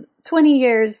decline. This was 20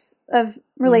 years of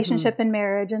relationship and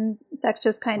marriage, and sex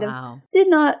just kind of did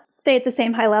not stay at the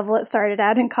same high level it started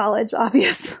at in college,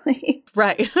 obviously.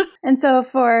 Right. And so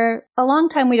for a long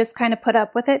time, we just kind of put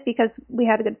up with it because we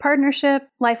had a good partnership.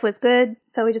 Life was good.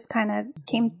 So we just kind of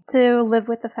came to live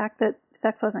with the fact that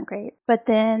sex wasn't great. But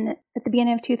then at the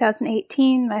beginning of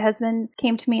 2018, my husband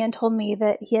came to me and told me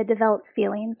that he had developed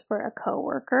feelings for a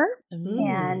coworker.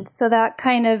 And so that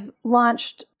kind of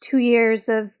launched 2 years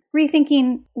of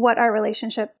rethinking what our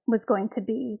relationship was going to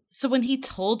be. So when he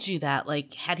told you that,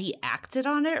 had he acted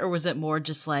on it, or was it more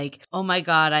just like, oh my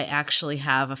God, I actually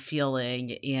have a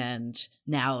feeling and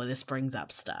now this brings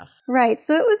up stuff? Right.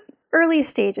 So it was early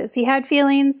stages. He had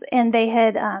feelings and they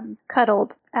had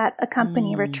cuddled at a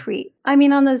company retreat. I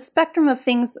mean, on the spectrum of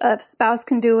things a spouse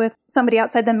can do with somebody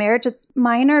outside the marriage, it's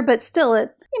minor, but still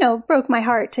it, broke my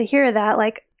heart to hear that,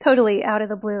 totally out of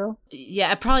the blue.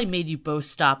 Yeah, it probably made you both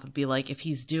stop and be like, if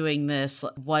he's doing this,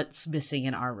 what's missing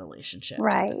in our relationship?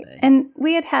 Right. And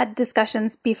we had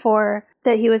discussions before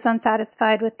that he was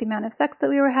unsatisfied with the amount of sex that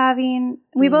we were having.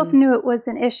 We both knew it was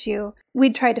an issue.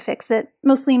 We'd tried to fix it.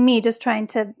 Mostly me just trying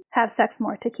to have sex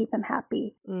more to keep him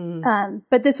happy.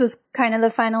 But this was kind of the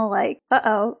final, like,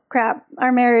 uh-oh, crap,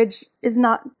 our marriage is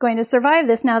not going to survive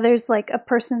this. Now there's like a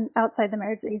person outside the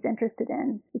marriage that he's interested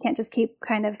in. We can't just keep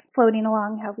kind of floating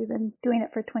along how we've been doing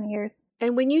it for 20 years.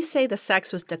 And when you say the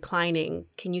sex was declining,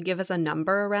 can you give us a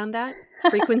number around that,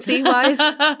 frequency-wise?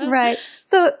 Right.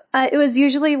 So it was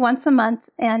usually once a month,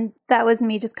 and that was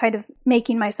me just kind of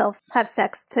making myself have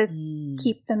sex to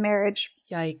keep the marriage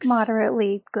Yikes.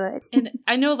 moderately good. And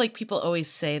I know like people always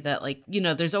say that like, you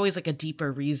know, there's always like a deeper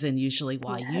reason usually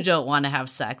why you don't want to have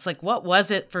sex. Like what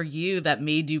was it for you that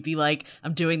made you be like,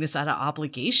 I'm doing this out of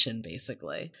obligation,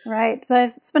 basically? Right. So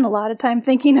I've spent a lot of time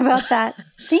thinking about that.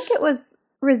 I think it was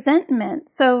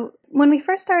resentment. So when we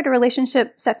first started a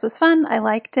relationship, sex was fun. I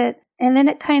liked it. And then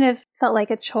it kind of felt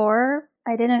like a chore.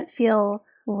 I didn't feel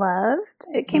loved.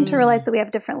 It came to realize that we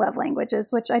have different love languages,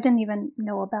 which I didn't even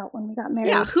know about when we got married.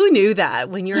 Yeah, who knew that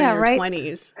when you're in your right?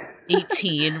 20s?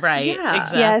 18, right? Yeah.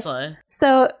 Exactly. Yes.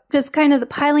 So just kind of the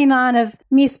piling on of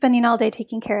me spending all day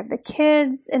taking care of the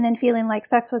kids and then feeling like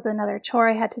sex was another chore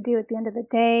I had to do at the end of the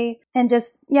day. And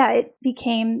just, it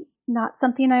became not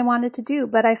something I wanted to do,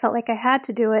 but I felt like I had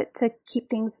to do it to keep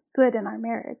things good in our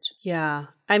marriage. Yeah.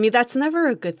 I mean, that's never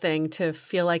a good thing to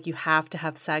feel like you have to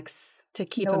have sex to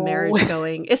keep a marriage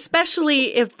going,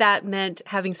 especially if that meant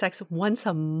having sex once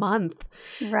a month.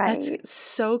 Right. That's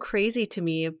so crazy to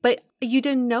me. But you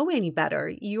didn't know any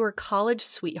better. You were college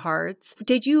sweethearts.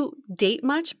 Did you date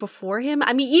much before him?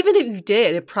 I mean, even if you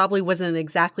did, it probably wasn't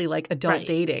exactly like adult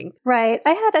dating. Right. I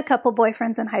had a couple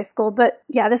boyfriends in high school, but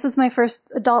this was my first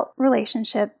adult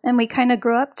relationship. And we kind of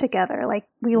grew up together. Like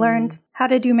we learned how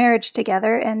to do marriage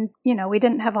together. And, you know, we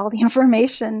didn't have all the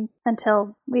information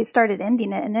until we started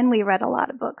ending it. And then we read a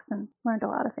lot of books and learned a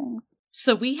lot of things.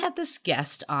 So we had this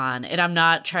guest on, and I'm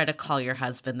not trying to call your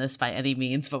husband this by any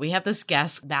means, but we had this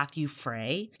guest, Matthew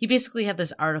Frey. He basically had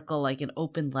this article like an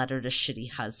open letter to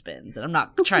shitty husbands. And I'm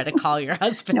not trying to call your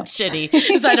husband shitty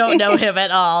because I don't know him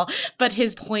at all. But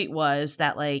his point was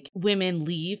that like women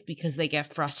leave because they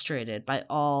get frustrated by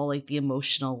all like the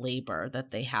emotional labor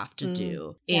that they have to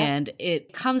do. And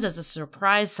it comes as a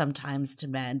surprise sometimes to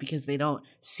men because they don't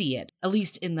see it, at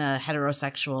least in the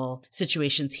heterosexual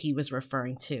situations he was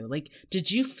referring to. Like,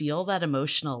 did you feel that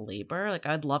emotional labor? Like,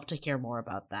 I'd love to hear more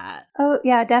about that. Oh,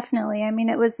 yeah, definitely. I mean,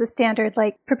 it was the standard,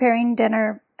 like preparing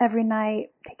dinner every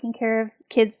night, taking care of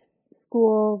kids'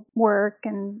 school work,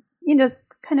 and, you know, just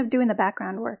kind of doing the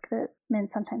background work that men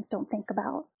sometimes don't think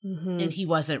about. And he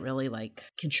wasn't really like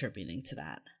contributing to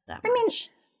that much. I mean,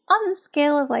 on the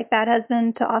scale of like bad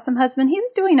husband to awesome husband, he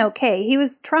was doing okay. He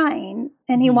was trying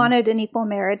and he wanted an equal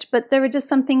marriage, but there were just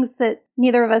some things that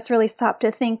neither of us really stopped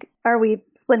to think, are we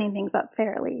splitting things up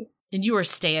fairly? And you were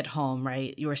stay at home,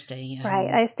 right? You were staying at home.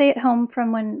 Right. I stayed at home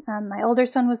from when my older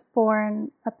son was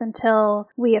born up until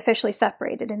we officially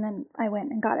separated. And then I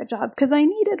went and got a job because I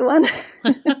needed one.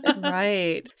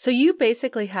 Right. So you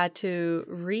basically had to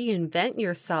reinvent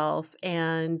yourself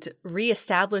and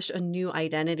reestablish a new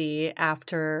identity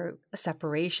after a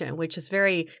separation, which is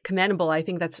very commendable. I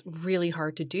think that's really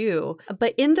hard to do.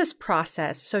 But in this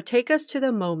process, so take us to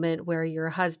the moment where your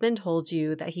husband told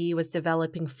you that he was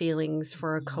developing feelings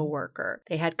for a coworker.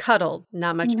 They had cuddled,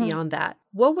 not much beyond that.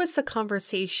 What was the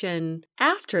conversation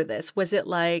after this? Was it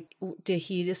like, did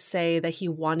he just say that he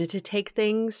wanted to take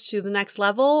things to the next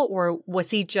level, or was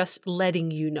he just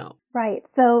letting you know? Right.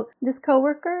 So this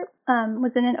coworker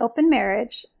was in an open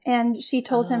marriage, and she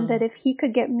told him that if he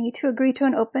could get me to agree to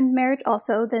an open marriage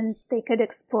also, then they could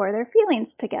explore their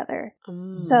feelings together.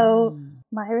 So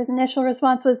my initial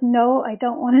response was, no, I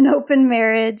don't want an open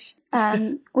marriage.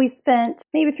 We spent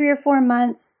maybe 3 or 4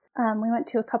 months. We went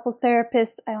to a couples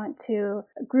therapist. I went to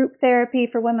group therapy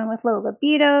for women with low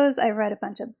libidos. I read a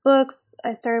bunch of books.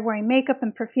 I started wearing makeup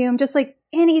and perfume, just like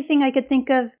anything I could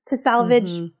think of to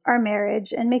salvage our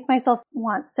marriage and make myself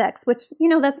want sex, which, you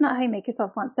know, that's not how you make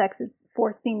yourself want sex, is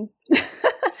forcing,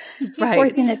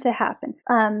 forcing it to happen.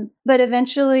 But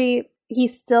eventually he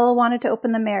still wanted to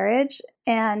open the marriage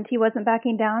and he wasn't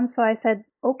backing down. So I said,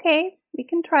 okay, we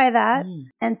can try that.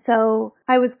 And so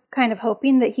I was kind of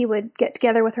hoping that he would get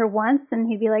together with her once and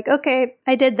he'd be like, okay,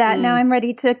 I did that. Now I'm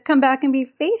ready to come back and be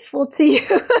faithful to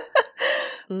you.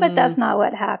 But that's not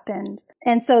what happened.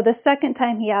 And so the second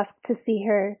time he asked to see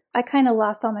her, I kind of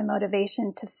lost all my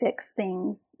motivation to fix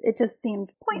things. It just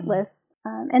seemed pointless.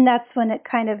 And that's when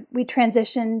we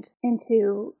transitioned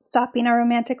into stopping our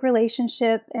romantic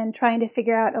relationship and trying to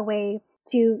figure out a way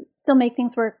to still make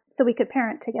things work so we could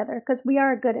parent together, because we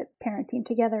are good at parenting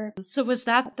together. So was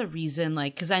that the reason,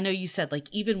 like, because I know you said, like,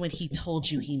 even when he told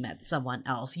you he met someone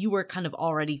else, you were kind of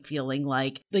already feeling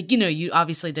like, you know, you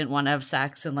obviously didn't want to have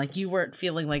sex, and like you weren't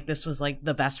feeling like this was like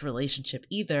the best relationship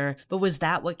either. But was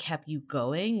that what kept you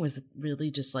going? Was it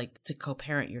really just like to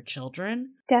co-parent your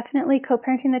children? Definitely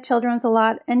co-parenting the children was a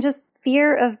lot, and just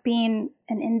fear of being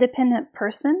an independent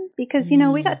person, because, you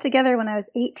know, we got together when I was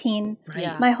 18. Right.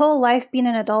 Yeah. My whole life being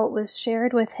an adult was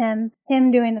shared with him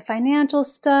doing the financial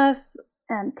stuff,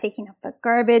 taking up the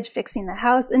garbage, fixing the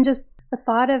house, and just the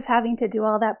thought of having to do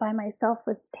all that by myself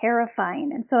was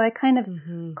terrifying. And so I kind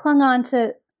of clung on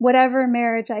to whatever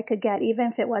marriage I could get,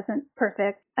 even if it wasn't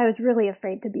perfect. I was really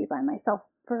afraid to be by myself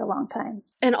for a long time.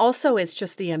 And also it's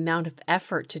just the amount of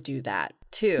effort to do that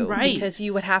too. Right. Because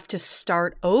you would have to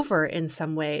start over in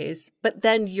some ways, but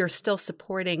then you're still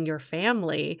supporting your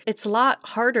family. It's a lot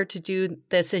harder to do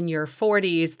this in your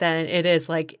 40s than it is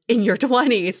like in your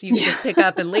 20s. You can just pick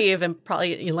up and leave and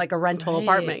probably like a rental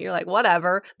apartment. You're like,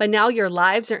 whatever. But now your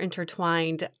lives are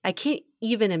intertwined. I can't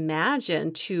even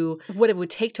imagine what it would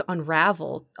take to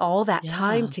unravel all that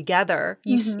time together.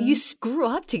 You grew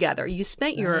up together. You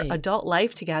spent your adult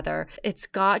life together. It's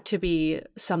got to be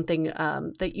something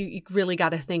that you really got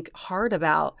to think hard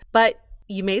about. But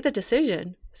you made the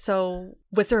decision. So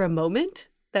was there a moment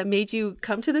that made you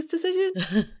come to this decision?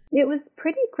 It was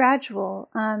pretty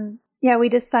gradual. We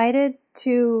decided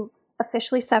to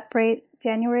officially separate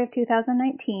January of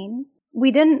 2019.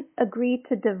 We didn't agree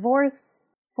to divorce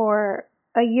for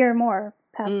a year more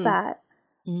past that.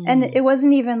 And it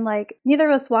wasn't even like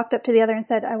neither of us walked up to the other and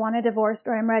said, I want a divorce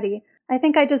or I'm ready. I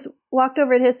think I just walked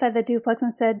over to his side of the duplex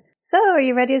and said, so are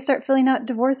you ready to start filling out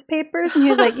divorce papers? And he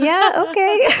was like, yeah,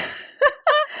 okay.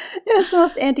 It was the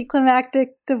most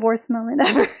anticlimactic divorce moment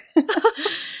ever.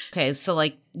 Okay, so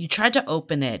like you tried to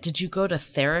open it. Did you go to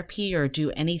therapy or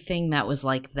do anything that was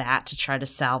like that to try to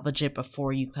salvage it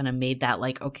before you kind of made that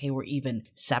like, okay, we're even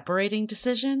separating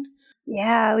decision?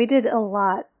 Yeah, we did a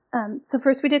lot. So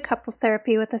first we did couples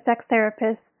therapy with a sex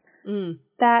therapist.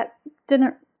 That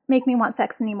didn't make me want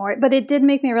sex anymore, but it did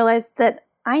make me realize that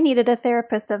I needed a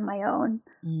therapist of my own.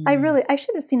 I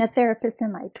should have seen a therapist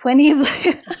in my 20s.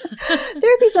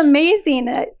 Therapy's amazing.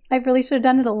 I really should have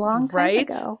done it a long time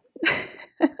ago.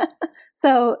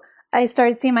 So I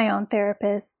started seeing my own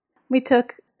therapist. We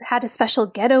had a special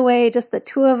getaway, just the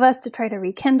two of us, to try to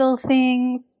rekindle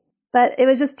things. But it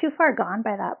was just too far gone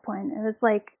by that point. It was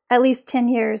like at least 10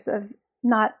 years of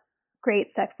not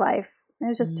great sex life. It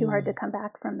was just too hard to come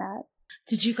back from that.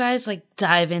 Did you guys like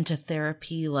dive into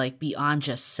therapy like beyond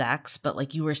just sex, but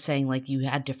like you were saying, like you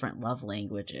had different love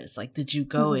languages? Like did you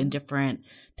go in different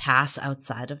paths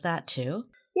outside of that too?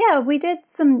 Yeah, we did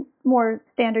some more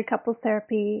standard couples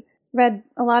therapy, read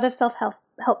a lot of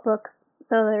self-help books.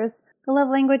 So there's the love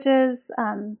languages.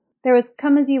 There was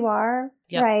Come As You Are.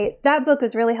 Yep. Right. That book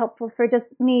was really helpful for just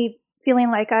me feeling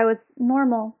like I was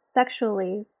normal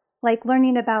sexually, like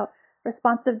learning about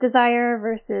responsive desire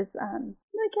versus,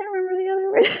 I can't remember the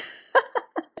other word.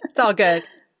 It's all good.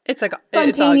 It's like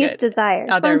spontaneous it's all good. desire.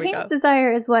 Oh, spontaneous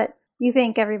desire is what you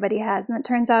think everybody has. And it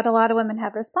turns out a lot of women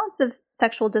have responsive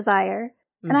sexual desire.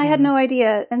 And I had no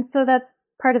idea. And so that's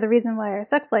part of the reason why our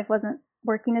sex life wasn't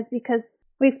working, is because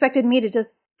we expected me to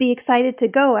just be excited to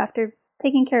go after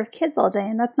taking care of kids all day,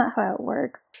 and that's not how it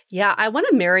works. Yeah, I want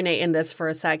to marinate in this for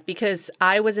a sec, because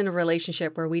I was in a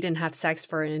relationship where we didn't have sex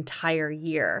for an entire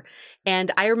year.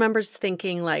 And I remember just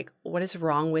thinking, like, what is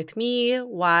wrong with me?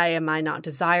 Why am I not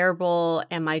desirable?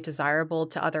 Am I desirable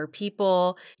to other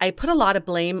people? I put a lot of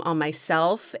blame on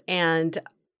myself, and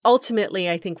ultimately,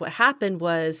 I think what happened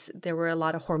was there were a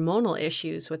lot of hormonal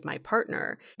issues with my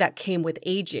partner that came with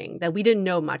aging that we didn't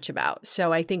know much about.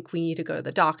 So I think we need to go to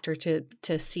the doctor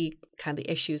to see kind of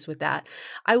the issues with that.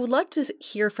 I would love to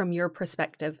hear from your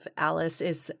perspective, Alice,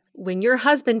 is when your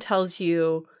husband tells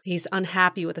you he's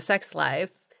unhappy with the sex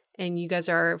life and you guys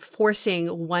are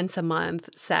forcing once a month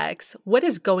sex, what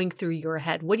is going through your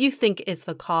head? What do you think is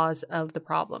the cause of the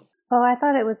problem? Oh, I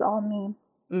thought it was all me.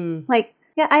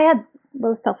 I had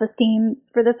low self-esteem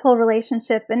for this whole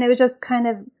relationship. And it was just kind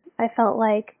of, I felt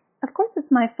like, of course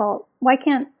it's my fault. Why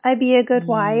can't I be a good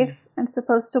wife? I'm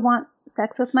supposed to want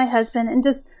sex with my husband. And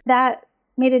just that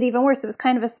made it even worse. It was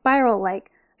kind of a spiral.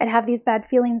 Like I'd have these bad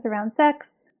feelings around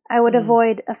sex. I would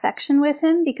avoid affection with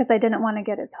him because I didn't want to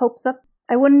get his hopes up.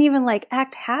 I wouldn't even like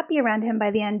act happy around him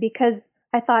by the end because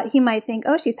I thought he might think,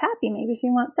 oh, she's happy. Maybe she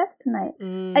wants sex tonight.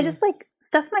 I just like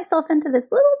stuffed myself into this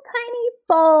little tiny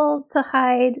ball to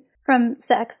hide from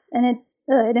sex, and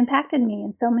it impacted me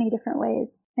in so many different ways.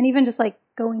 And even just like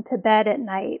going to bed at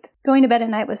night. Going to bed at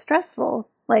night was stressful.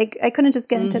 Like I couldn't just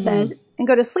get into bed and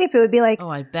go to sleep. It would be like, oh,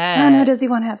 I bet. Oh no, does he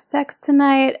want to have sex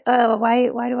tonight? Oh, why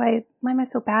am I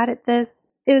so bad at this?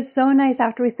 It was so nice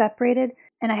after we separated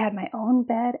and I had my own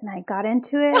bed and I got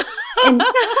into it and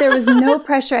there was no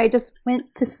pressure. I just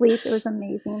went to sleep. It was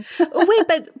amazing.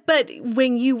 Wait, but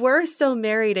when you were still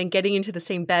married and getting into the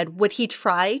same bed, would he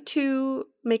try to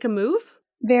make a move?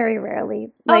 Very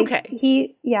rarely. Like, okay.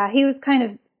 He was kind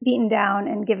of beaten down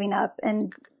and giving up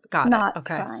and not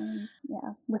crying.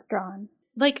 Yeah, withdrawn.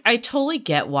 Like, I totally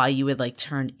get why you would like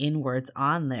turn inwards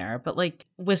on there, but like,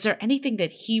 was there anything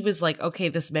that he was like, okay,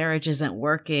 this marriage isn't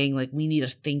working, like we need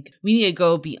to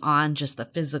go beyond just the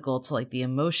physical to like the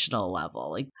emotional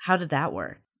level? Like, how did that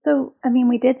work? So, I mean,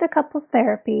 we did the couples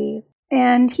therapy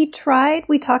and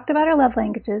we talked about our love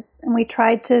languages and we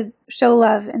tried to show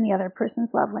love in the other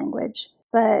person's love language,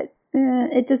 but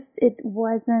it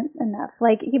wasn't enough.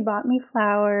 Like, he bought me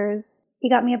flowers. He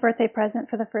got me a birthday present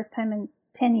for the first time in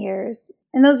 10 years.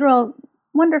 And those were all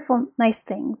wonderful, nice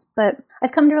things. But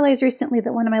I've come to realize recently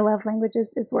that one of my love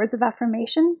languages is words of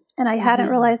affirmation. And I hadn't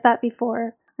realized that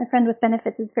before. My friend with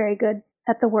benefits is very good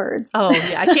at the words. Oh,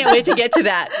 yeah. I can't wait to get to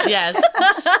that. Yes.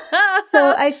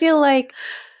 So I feel like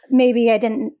maybe I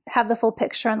didn't have the full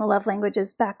picture on the love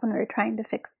languages back when we were trying to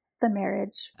fix the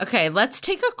marriage. Okay, let's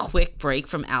take a quick break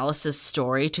from Alice's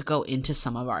story to go into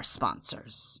some of our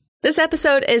sponsors. This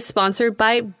episode is sponsored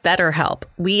by BetterHelp.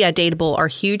 We at Dateable are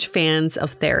huge fans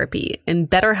of therapy, and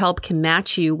BetterHelp can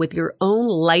match you with your own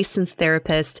licensed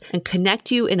therapist and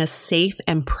connect you in a safe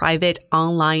and private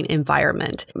online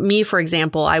environment. Me, for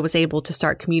example, I was able to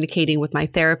start communicating with my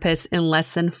therapist in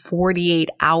less than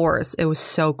 48 hours. It was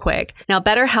so quick. Now,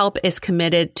 BetterHelp is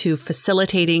committed to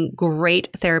facilitating great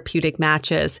therapeutic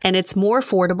matches, and it's more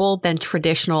affordable than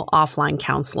traditional offline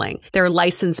counseling. Their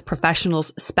licensed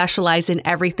professionals specialize in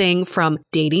everything from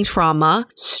dating trauma,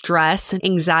 stress,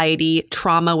 anxiety,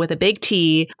 trauma with a big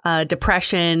T,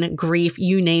 depression, grief,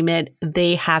 you name it.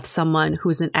 They have someone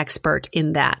who's an expert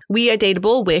in that. We at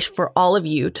Dateable wish for all of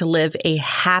you to live a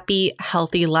happy,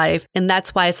 healthy life. And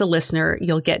that's why as a listener,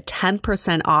 you'll get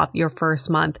 10% off your first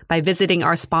month by visiting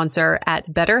our sponsor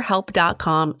at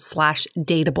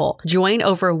betterhelp.com/dateable. Join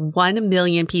over 1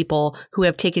 million people who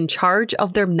have taken charge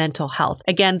of their mental health.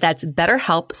 Again, that's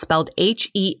BetterHelp, spelled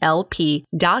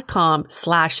HELP.com/DATEABLE.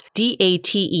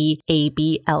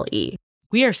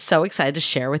 We are so excited to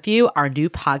share with you our new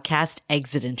podcast,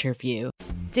 Exit Interview.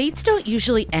 Dates don't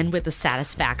usually end with a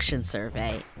satisfaction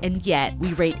survey, and yet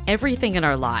we rate everything in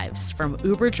our lives, from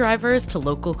Uber drivers to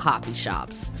local coffee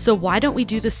shops. So why don't we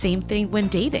do the same thing when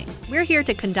dating? We're here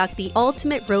to conduct the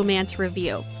ultimate romance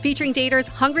review, featuring daters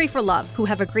hungry for love who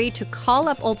have agreed to call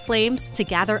up old flames to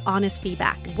gather honest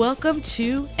feedback. Welcome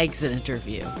to Exit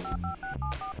Interview.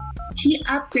 He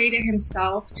upgraded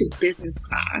himself to business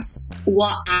class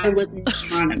while I was in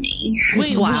economy.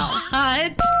 Wait,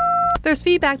 what? There's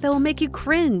feedback that will make you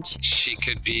cringe. She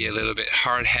could be a little bit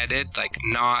hard-headed, like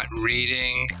not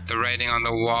reading the writing on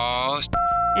the wall.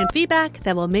 And feedback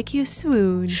that will make you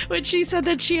swoon. When she said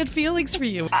that she had feelings for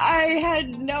you. I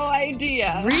had no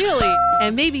idea. Really?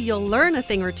 And maybe you'll learn a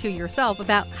thing or two yourself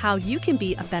about how you can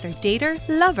be a better dater,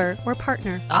 lover, or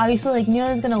partner. Obviously, like, knew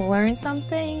I was going to learn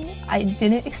something. I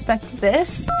didn't expect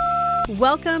this.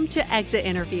 Welcome to Exit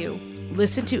Interview.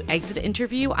 Listen to Exit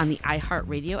Interview on the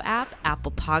iHeartRadio app,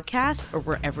 Apple Podcasts, or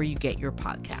wherever you get your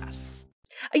podcasts.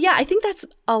 Yeah, I think that's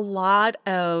a lot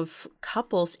of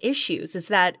couples' issues, is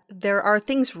that there are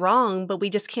things wrong, but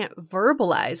we just can't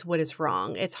verbalize what is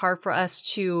wrong. It's hard for us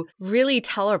to really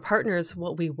tell our partners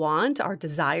what we want, our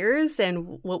desires,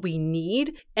 and what we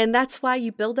need. And that's why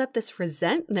you build up this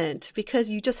resentment, because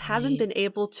you just haven't been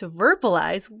able to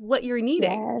verbalize what you're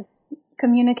needing. Yes.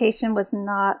 Communication was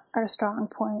not our strong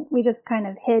point. We just kind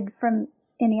of hid from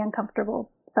any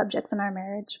uncomfortable subjects in our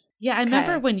marriage. Yeah, I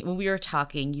remember when we were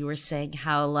talking, you were saying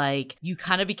how, like, you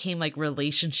kind of became, like,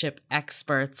 relationship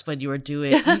experts when you were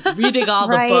reading all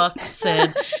the books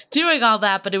and doing all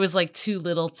that, but it was, like, too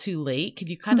little, too late. Could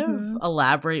you kind of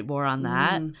elaborate more on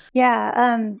that?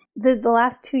 Yeah, the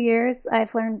last 2 years,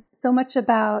 I've learned so much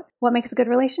about what makes a good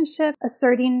relationship,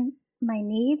 asserting my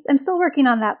needs. I'm still working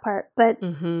on that part, but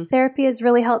therapy has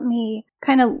really helped me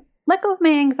kind of let go of my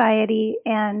anxiety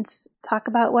and talk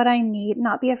about what I need,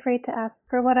 not be afraid to ask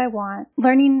for what I want.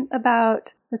 Learning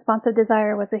about responsive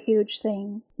desire was a huge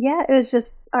thing. Yeah, it was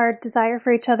just our desire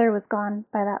for each other was gone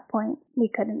by that point. We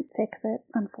couldn't fix it,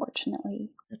 unfortunately.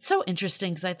 It's so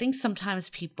interesting because I think sometimes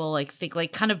people like think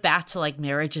like kind of back to like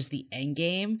marriage is the end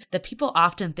game, that people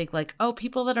often think like, oh,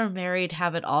 people that are married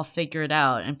have it all figured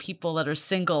out and people that are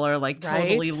single are like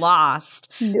totally lost.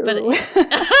 No. But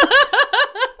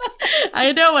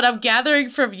I know what I'm gathering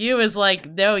from you is like,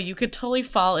 no, you could totally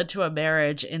fall into a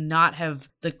marriage and not have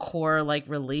the core like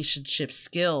relationship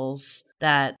skills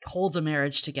that holds a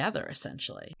marriage together,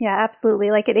 essentially. Yeah,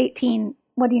 absolutely. Like at 18,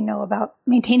 what do you know about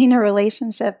maintaining a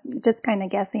relationship? Just kind of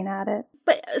guessing at it.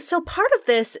 But so part of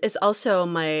this is also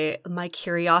my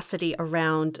curiosity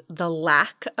around the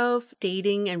lack of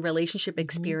dating and relationship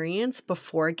experience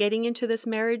before getting into this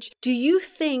marriage. Do you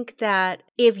think that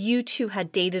if you two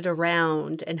had dated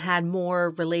around and had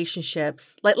more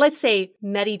relationships, like let's say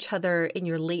met each other in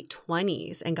your late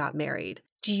 20s and got married,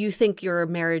 do you think your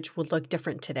marriage would look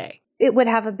different today? It would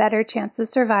have a better chance of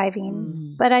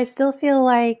surviving. But I still feel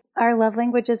like our love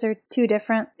languages are too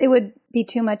different. It would be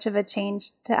too much of a change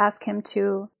to ask him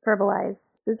to verbalize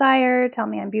desire, tell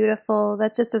me I'm beautiful.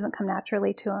 That just doesn't come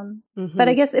naturally to him. But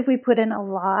I guess if we put in a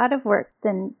lot of work,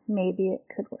 then maybe it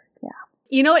could work. Yeah.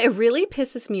 You know, it really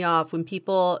pisses me off when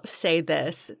people say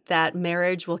this, that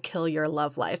marriage will kill your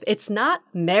love life. It's not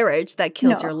marriage that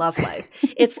kills your love life.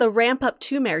 It's the ramp up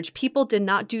to marriage. People did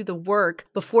not do the work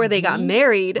before they got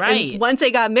married. Right. And once they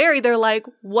got married, they're like,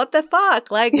 what the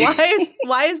fuck? Like,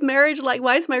 why is marriage like,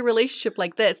 why is my relationship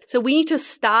like this? So we need to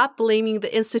stop blaming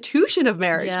the institution of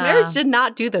marriage. Yeah. Marriage did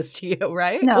not do this to you,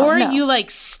 right? No. You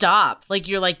like stop. Like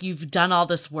you're like, you've done all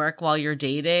this work while you're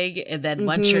dating. And then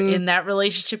once you're in that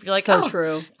relationship, you're like, So oh, true.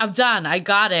 I'm done. I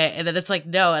got it. And then it's like,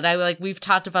 no. And I like, we've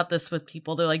talked about this with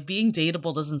people. They're like, being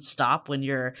dateable doesn't stop when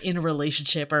you're in a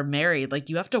relationship or married. Like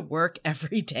you have to work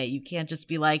every day. You can't just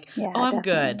be like, I'm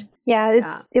good.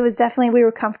 Yeah, it was definitely, we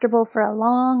were comfortable for a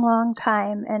long, long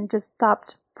time and just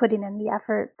stopped putting in the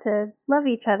effort to love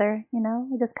each other. You know,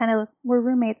 we just kind of were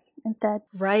roommates instead.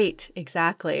 Right,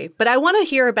 exactly. But I want to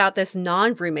hear about this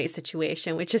non-roommate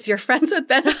situation, which is your friends with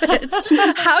benefits.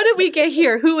 How did we get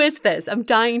here? Who is this? I'm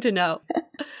dying to know.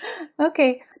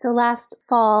 Okay, so last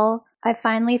fall, I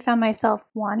finally found myself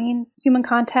wanting human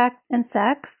contact and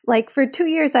sex. Like for 2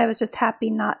 years, I was just happy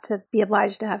not to be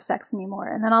obliged to have sex anymore.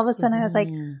 And then all of a sudden I was like,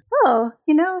 oh,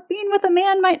 you know, being with a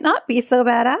man might not be so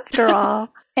bad after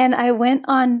all. And I went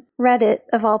on Reddit,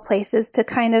 of all places, to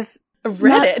kind of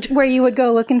Reddit, where you would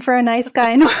go looking for a nice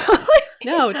guy.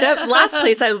 No, last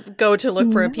place I go to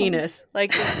look for a penis.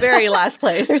 Like, very last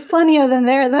place. There's plenty of them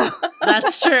there, though.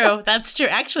 That's true. That's true.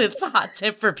 Actually, that's a hot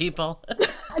tip for people.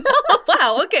 Oh,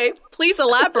 wow. Okay. Please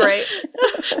elaborate.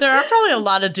 There are probably a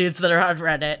lot of dudes that are on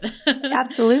Reddit.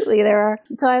 Absolutely, there are.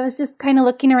 So I was just kind of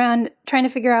looking around, trying to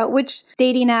figure out which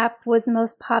dating app was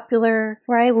most popular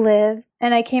where I live.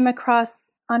 And I came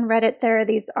across on Reddit, there are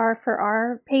these R for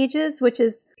R pages, which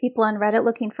is people on Reddit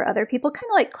looking for other people, kind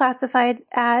of like classified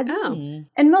ads. Oh.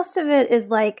 And most of it is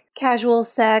like casual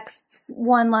sex,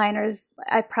 one-liners.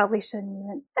 I probably shouldn't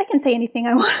even. I can say anything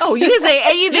I want. Oh, you can say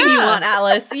anything you want,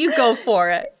 Alice. You go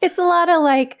for it. It's a lot of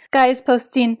like guys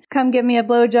posting, come give me a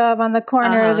blowjob on the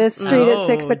corner of this street at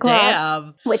 6 o'clock.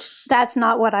 Damn. Which that's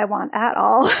not what I want at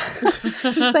all.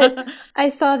 But I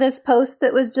saw this post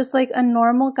that was just like a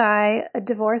normal guy, a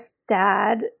divorced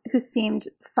dad who seemed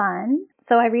fun.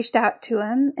 So I reached out to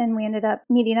him and we ended up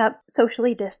meeting up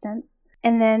socially distanced.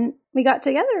 And then we got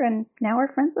together and now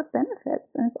we're friends with benefits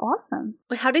and it's awesome.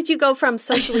 How did you go from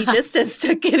socially distanced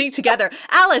to getting together?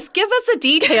 Alice, give us the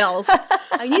details.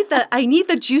 I need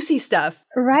the juicy stuff.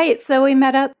 Right. So we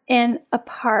met up in a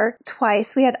park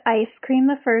twice. We had ice cream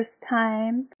the first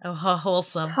time. Oh, how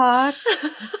wholesome. Talked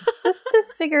just to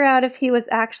figure out if he was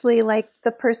actually like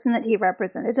the person that he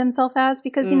represented himself as,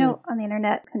 because, you know, on the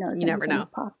internet, who knows, you never know.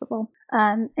 Possible.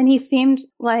 And he seemed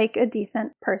like a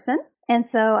decent person. And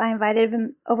so I invited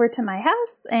him over to my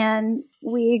house and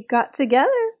we got together.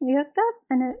 We hooked up.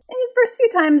 And the first few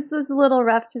times was a little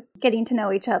rough just getting to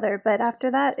know each other. But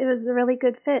after that, it was a really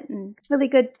good fit and really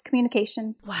good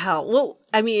communication. Wow. Well,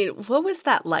 I mean, what was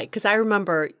that like? Because I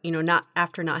remember, you know, not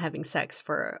having sex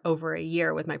for over a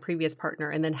year with my previous partner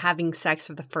and then having sex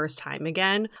for the first time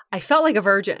again, I felt like a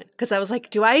virgin because I was like,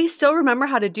 do I still remember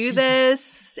how to do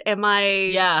this? Am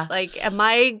I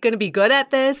going to be good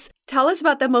at this? Tell us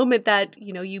about the moment that,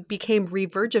 you know, you became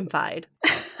re-virginified.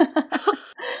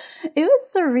 It was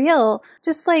surreal.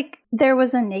 Just like there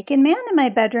was a naked man in my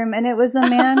bedroom and it was a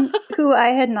man who I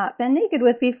had not been naked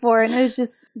with before. And it was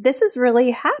just, this is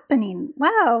really happening.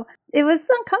 Wow. It was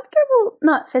uncomfortable,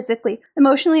 not physically,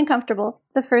 emotionally uncomfortable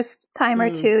the first time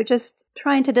or two, just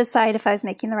trying to decide if I was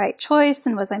making the right choice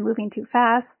and was I moving too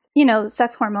fast. You know,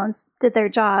 sex hormones did their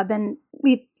job and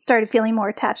we started feeling more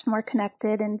attached, more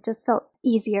connected, and just felt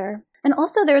easier. And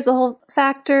also there's a whole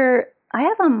factor, I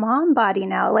have a mom body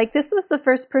now. Like this was the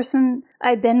first person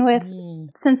I've been with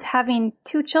since having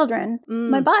 2 children.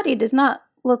 My body does not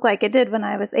look like it did when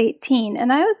I was 18.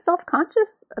 And I was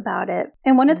self-conscious about it.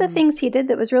 And one of the things he did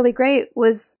that was really great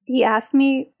was he asked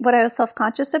me what I was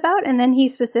self-conscious about. And then he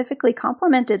specifically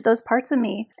complimented those parts of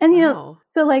me. And, you know,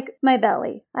 so like my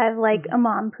belly, I have like a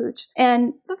mom pooch.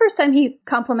 And the first time he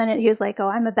complimented, he was like, oh,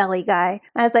 I'm a belly guy.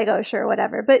 I was like, oh, sure,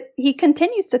 whatever. But he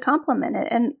continues to compliment it.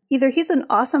 And either he's an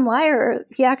awesome liar or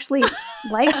he actually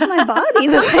likes my body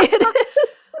the way it is.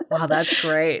 Wow, that's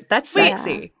great. That's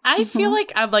sexy. I feel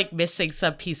like I'm like missing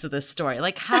some piece of this story.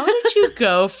 Like, how did you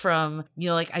go from, you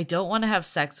know, like, I don't want to have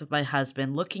sex with my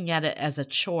husband, looking at it as a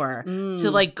chore, to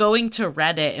like going to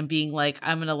Reddit and being like,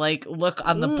 I'm going to like look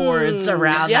on the boards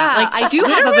around that. Like, I do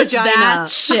have a vagina. That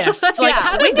shift. Like,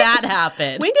 how did that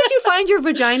happen? When did you find your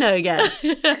vagina again?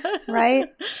 Right?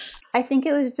 I think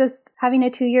it was just having a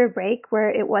 2-year break where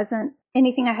it wasn't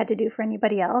anything I had to do for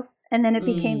anybody else. And then it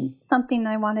became something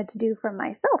I wanted to do for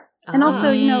myself. And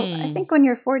also, you know, I think when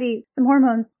you're 40, some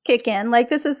hormones kick in. Like,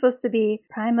 this is supposed to be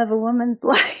prime of a woman's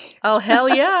life. Oh, hell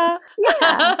yeah. Yeah.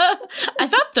 I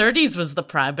thought 30s was the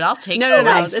prime, but I'll take No,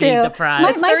 it's being the prime.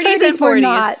 My 30s 30s and were 40s.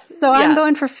 not, so I'm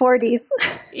going for 40s.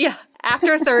 Yeah.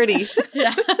 After 30.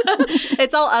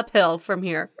 It's all uphill from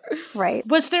here. Right.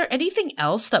 Was there anything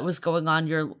else that was going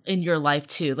on in your life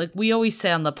too? Like, we always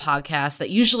say on the podcast that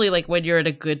usually, like, when you're at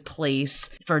a good place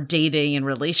for dating and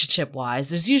relationship wise,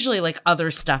 there's usually like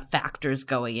other stuff factors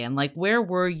going in. Like, where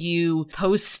were you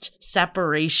post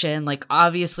separation? Like,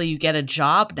 obviously you get a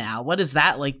job now. What does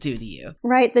that like do to you?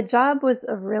 Right. The job was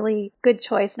a really good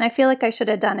choice. And I feel like I should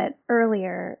have done it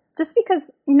earlier. Just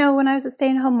because, you know, when I was a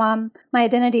stay-at-home mom, my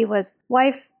identity was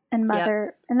wife and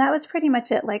mother. And that was pretty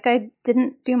much it. Like, I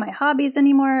didn't do my hobbies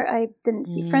anymore. I didn't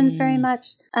see friends very much.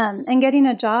 And getting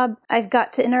a job, I've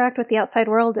got to interact with the outside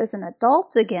world as an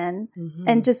adult again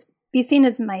and just be seen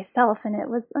as myself. And it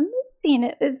was amazing.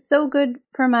 It was so good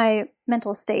for my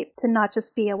mental state to not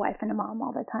just be a wife and a mom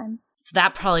all the time. So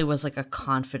that probably was like a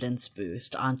confidence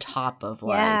boost on top of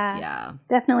like,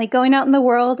 definitely going out in the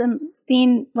world and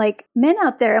seeing like men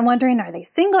out there and wondering, are they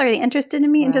single? Are they interested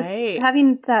in me? And just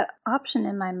having that option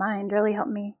in my mind really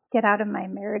helped me get out of my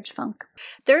marriage funk.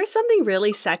 There is something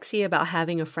really sexy about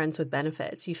having a friends with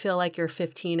benefits. You feel like you're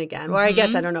 15 again. Or I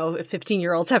guess, I don't know if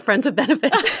 15-year-olds have friends with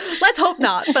benefits. Let's hope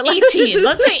not. But 18.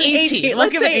 Let's say 18.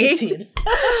 Let's give it 18.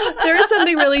 There is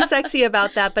something really sexy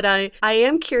about that. But I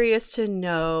am curious to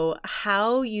know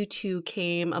how you two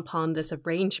came upon this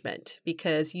arrangement,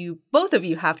 because both of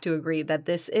you have to agree that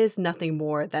this is nothing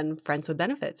more than friends with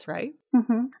benefits, right?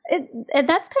 That's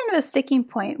kind of a sticking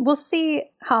point. We'll see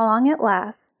how long it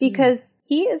lasts, because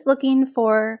he is looking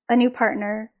for a new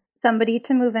partner, somebody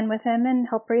to move in with him and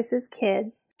help raise his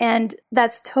kids. And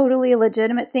that's totally a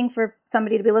legitimate thing for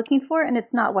somebody to be looking for. And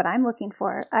it's not what I'm looking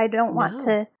for. I don't want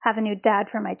to have a new dad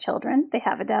for my children. They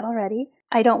have a dad already.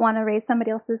 I don't want to raise somebody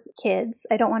else's kids.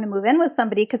 I don't want to move in with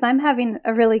somebody because I'm having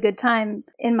a really good time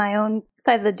in my own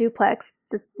side of the duplex,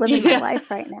 just living my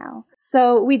life right now.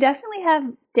 So we definitely have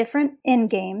different end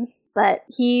games, but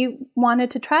he wanted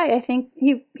to try. I think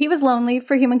he was lonely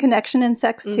for human connection and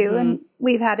sex too, and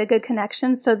we've had a good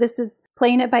connection. So this is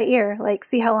playing it by ear, like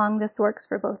see how long this works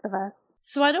for both of us.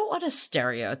 So I don't want to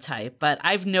stereotype, but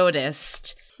I've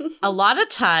noticed a lot of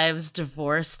times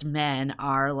divorced men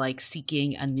are like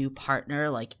seeking a new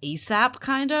partner like ASAP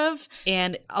kind of.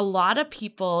 And a lot of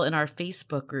people in our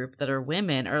Facebook group that are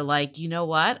women are like, you know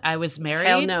what? I was married.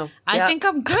 Hell no. I think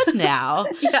I'm good now.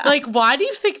 Like, why do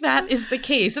you think that is the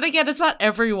case? And again, it's not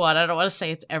everyone. I don't want to say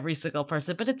it's every single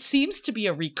person, but it seems to be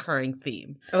a recurring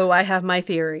theme. Oh, I have my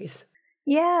theories.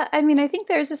 Yeah, I mean, I think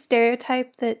there's a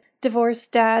stereotype that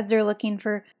divorced dads are looking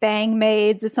for bang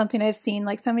maids. It's something I've seen,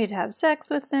 like somebody to have sex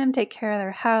with them, take care of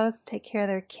their house, take care of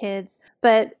their kids.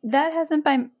 But that hasn't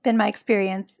been my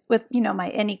experience with, you know, my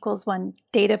N=1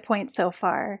 data point so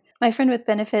far. My friend with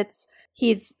benefits,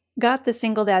 he's got the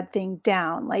single dad thing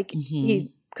down. Like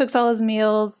he cooks all his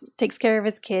meals, takes care of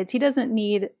his kids. He doesn't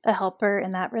need a helper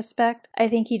in that respect. I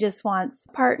think he just wants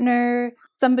a partner,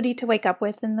 somebody to wake up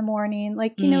with in the morning,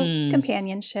 like, you know,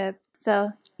 companionship.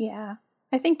 So, yeah.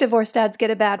 I think divorced dads get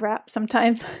a bad rap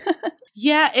sometimes.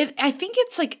 Yeah, I think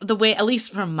it's like the way, at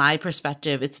least from my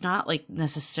perspective, it's not like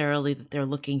necessarily that they're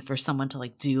looking for someone to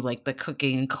like do like the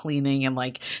cooking and cleaning and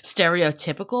like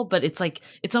stereotypical, but it's like,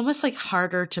 it's almost like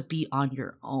harder to be on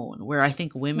your own, where I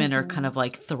think women are kind of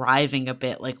like thriving a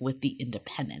bit like with the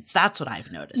independence. That's what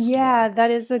I've noticed. Yeah, that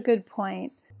is a good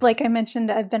point. Like I mentioned,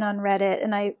 I've been on Reddit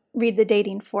and I read the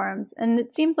dating forums, and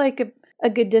it seems like a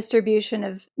good distribution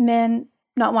of men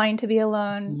not wanting to be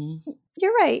alone.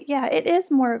 You're right. Yeah, it is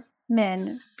more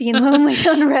men being lonely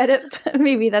on Reddit.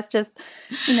 Maybe that's just,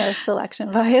 you know,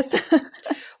 selection bias.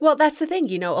 Well, that's the thing.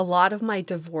 You know, a lot of my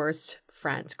divorced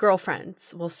friends,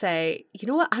 girlfriends will say, you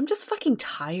know what? I'm just fucking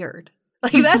tired.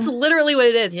 Like, that's literally what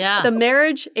it is. Yeah. The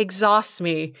marriage exhausts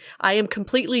me. I am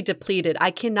completely depleted.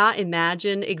 I cannot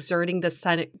imagine exerting this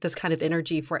kind of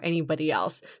energy for anybody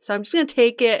else. So I'm just going to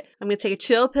take it. I'm going to take a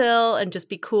chill pill and just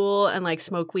be cool and like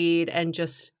smoke weed and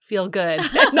just feel good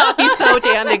and not be so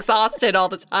damn exhausted all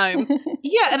the time.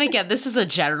 Yeah. And again, this is a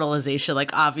generalization.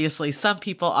 Like, obviously, some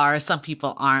people are, some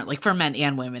people aren't. Like, for men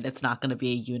and women, it's not going to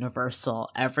be a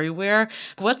universal everywhere.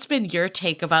 What's been your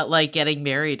take about like getting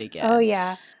married again? Oh,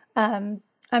 yeah. I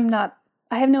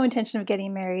have no intention of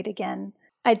getting married again.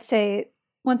 I'd say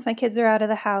once my kids are out of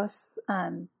the house,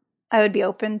 I would be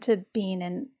open to being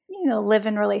in,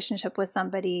 live-in relationship with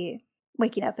somebody,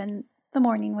 waking up in the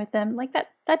morning with them. Like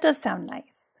that does sound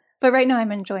nice. But right now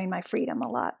I'm enjoying my freedom a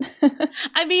lot.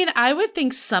 I mean, I would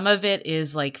think some of it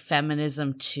is like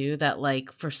feminism too, that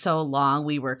like for so long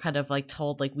we were kind of like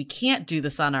told like we can't do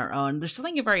this on our own. There's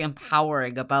something very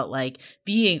empowering about like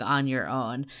being on your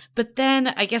own. But then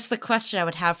I guess the question I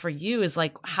would have for you is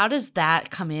like, how does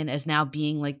that come in as now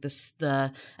being like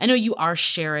I know you are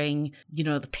sharing,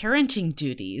 the parenting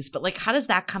duties, but like how does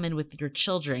that come in with your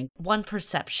children? One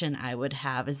perception I would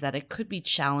have is that it could be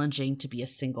challenging to be a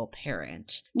single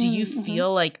parent. Do you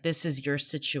feel like this is your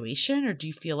situation, or do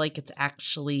you feel like it's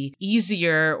actually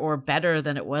easier or better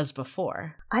than it was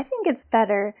before? I think it's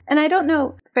better. And I don't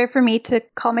know fair for me to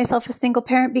call myself a single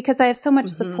parent because I have so much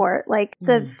support. Like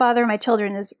the father of my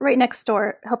children is right next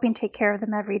door helping take care of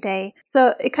them every day.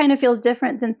 So it kind of feels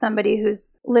different than somebody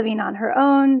who's living on her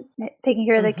own, taking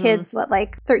care of the kids,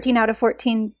 13 out of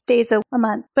 14 days a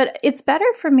month. But it's better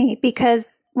for me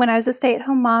because when I was a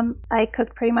stay-at-home mom, I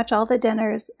cooked pretty much all the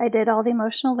dinners. I did all the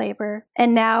emotional labor.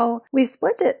 And now we've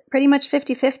split it pretty much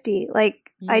 50-50. Like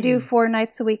I do 4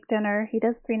 nights a week dinner. He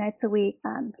does 3 nights a week.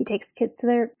 He takes kids to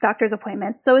their doctor's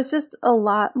appointments. So it's just a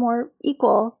lot more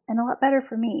equal and a lot better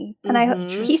for me. And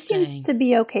he seems to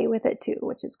be okay with it too,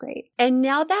 which is great. And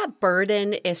now that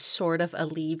burden is sort of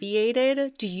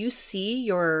alleviated, do you see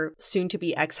your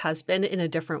soon-to-be ex-husband in a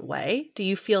different way? Do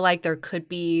you feel like there could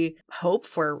be hope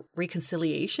for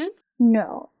reconciliation?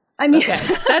 No. I mean, okay,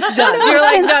 that's done. You're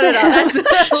like,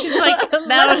 no. She's like,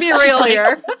 let's be real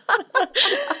here.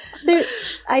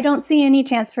 I don't see any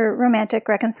chance for romantic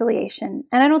reconciliation.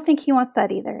 And I don't think he wants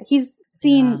that either. He's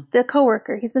seen the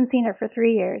coworker. He's been seeing her for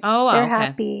 3 years. Oh, wow, they're okay.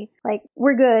 happy. Like,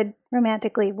 we're good.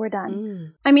 Romantically, we're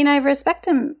done. I mean, I respect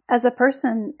him as a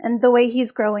person and the way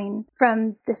he's growing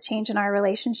from this change in our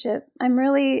relationship. I'm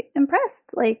really impressed.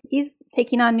 Like, he's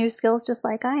taking on new skills just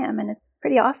like I am. And it's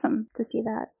pretty awesome to see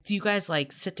that. Do you guys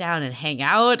like sit down and hang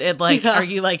out and like, are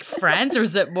you like friends, or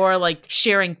is it more like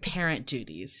sharing parent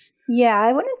duties? Yeah,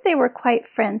 I wouldn't say we're quite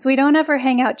friends. We don't ever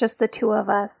hang out just the two of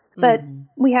us, but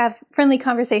we have friendly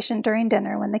conversation during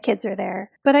dinner when the kids are there.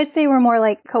 But I'd say we're more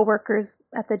like coworkers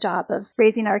at the job of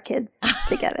raising our kids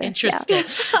together. Interesting.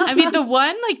 Yeah. I mean, the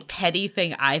one like petty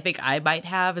thing I think I might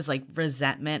have is like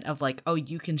resentment of like, oh,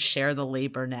 you can share the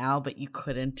labor now, but you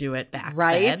couldn't do it back then.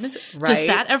 Right. Does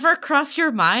that ever cross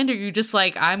your mind, or are you just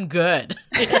like, I'm good?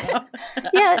 You know?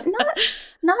 Yeah,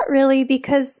 not really,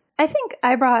 because I think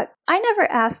I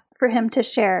never asked for him to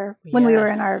share when we were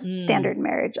in our standard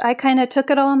marriage. I kind of took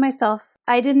it all on myself.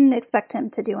 I didn't expect him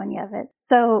to do any of it.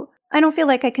 So I don't feel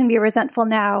like I can be resentful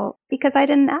now because I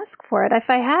didn't ask for it. If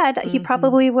I had, he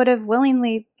probably would have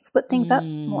willingly split things up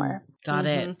more. Got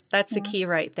it. That's the key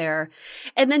right there.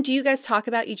 And then do you guys talk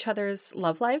about each other's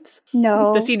love lives?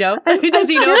 No. Does he know? Does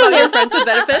he know about your friends with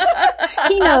benefits?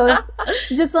 He knows.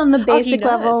 Just on the basic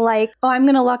level, like, I'm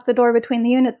going to lock the door between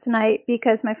the units tonight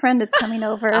because my friend is coming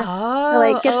over. Or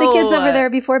like, get the kids over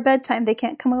there before bedtime. They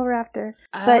can't come over after.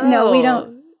 But no, we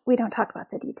don't. We don't talk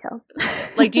about the details.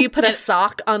 Like, do you put a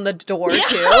sock on the door too?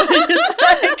 Just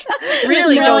like,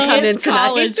 really don't come in tonight.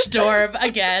 College dorm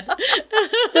again.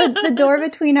 The door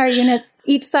between our units,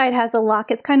 each side has a lock.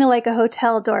 It's kind of like a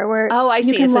hotel door where I see.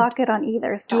 You can it's lock it on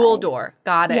either side. Dual door.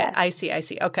 Got it. Yes. I see.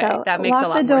 Okay. So that makes a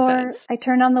lot door, more sense. I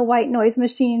turn on the white noise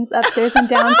machines upstairs and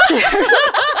downstairs.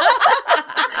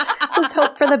 Just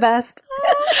hope for the best.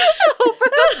 Hope for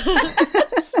the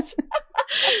best.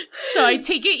 So I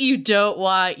take it you don't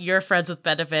want your friends with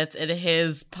benefits and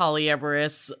his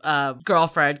polyamorous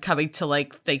girlfriend coming to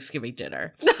like Thanksgiving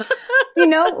dinner.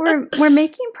 We're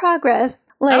making progress.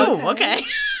 Like, okay.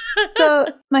 So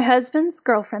my husband's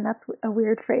girlfriend, that's a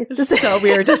weird phrase to say. So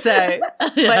weird to say.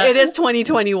 But it is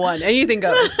 2021. Anything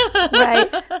goes.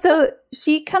 Right. So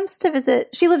she comes to visit.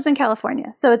 She lives in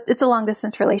California, so it's a long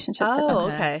distance relationship. Oh,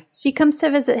 okay. She comes to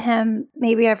visit him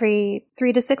maybe every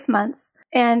 3 to 6 months.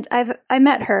 And I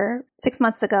met her 6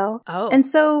 months ago. Oh. And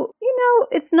so,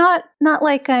 it's not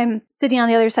like I'm sitting on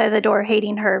the other side of the door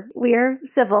hating her. We're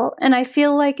civil. And I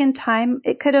feel like in time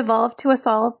it could evolve to us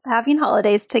all having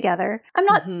holidays together. I'm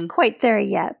not quite there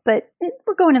yet, but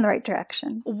we're going in the right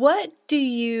direction. What do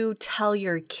you tell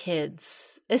your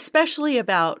kids, especially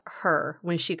about her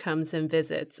when she comes and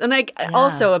visits? And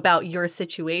also about your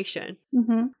situation.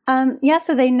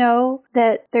 So they know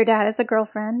that their dad has a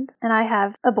girlfriend and I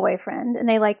have a boyfriend. And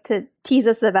they like to tease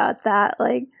us about that.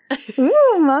 Like,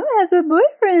 ooh, Mom has a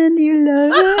boyfriend. You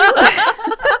love it.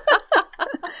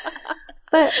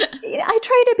 But I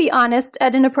try to be honest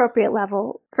at an appropriate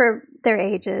level for their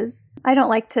ages. I don't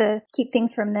like to keep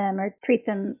things from them or treat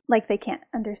them like they can't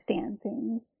understand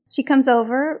things. She comes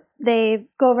over, they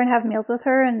go over and have meals with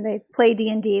her, and they play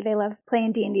D&D. They love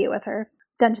playing D&D with her.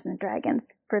 Dungeons and Dragons.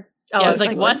 I was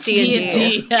like, what's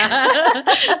D&D?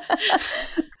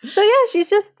 So yeah,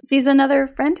 she's another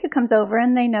friend who comes over,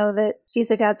 and they know that she's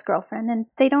their dad's girlfriend, and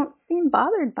they don't seem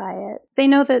bothered by it. They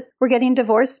know that we're getting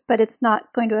divorced, but it's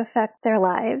not going to affect their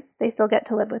lives. They still get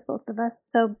to live with both of us,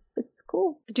 so it's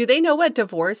cool. Do they know what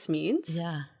divorce means?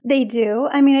 Yeah. They do.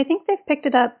 I mean, I think they've picked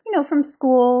it up, from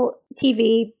school,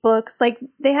 TV, books. Like,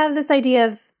 they have this idea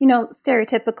of,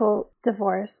 stereotypical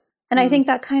divorce. And I think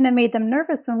that kind of made them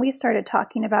nervous when we started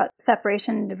talking about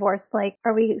separation and divorce. Like,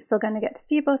 are we still going to get to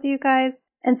see both of you guys?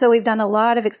 And so we've done a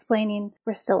lot of explaining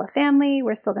we're still a family,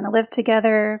 we're still going to live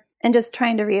together, and just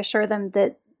trying to reassure them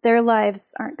that their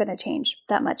lives aren't going to change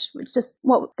that much. It's just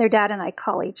what their dad and I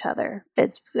call each other.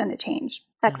 It's going to change.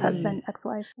 Ex-husband,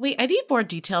 ex-wife. Wait, I need more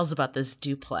details about this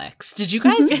duplex. Did you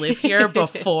guys live here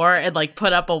before and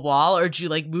put up a wall, or did you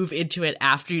move into it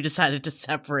after you decided to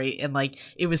separate and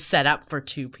it was set up for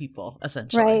two people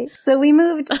essentially? Right. So we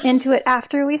moved into it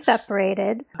after we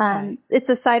separated. It's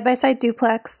a side-by-side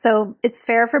duplex, so it's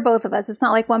fair for both of us. It's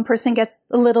not like one person gets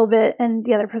a little bit and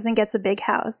the other person gets a big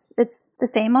house. It's the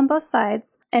same on both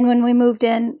sides. And when we moved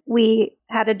in, we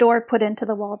had a door put into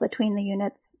the wall between the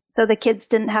units, so the kids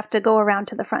didn't have to go around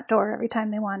to the front door every time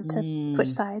they wanted to switch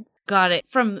sides. Got it.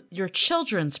 From your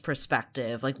children's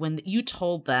perspective, when you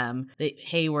told them that,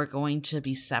 hey, we're going to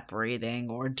be separating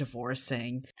or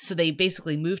divorcing, so they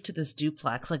basically moved to this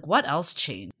duplex, what else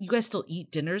changed? You guys still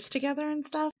eat dinners together and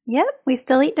stuff? Yep, we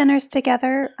still eat dinners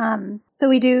together. So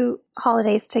we do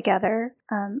holidays together.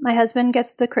 My husband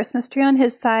gets the Christmas tree on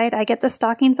his side. I get the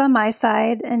stockings on my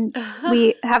side. And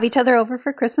we have each other over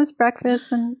for Christmas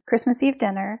breakfast and Christmas Eve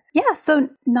dinner. Yeah, so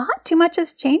not too much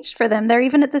has changed for them. They're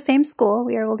even at the same school.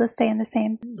 We are able to stay in the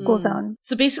same school zone.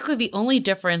 So basically the only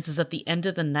difference is at the end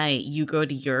of the night, you go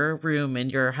to your room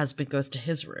and your husband goes to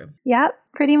his room. Yep,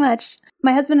 pretty much.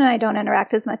 My husband and I don't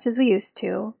interact as much as we used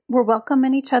to. We're welcome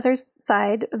on each other's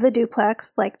side of the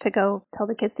duplex, to go tell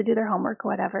the kids to do their homework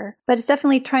or whatever. But it's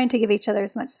definitely trying to give each other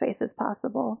as much space as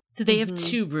possible. Do they have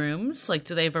two rooms?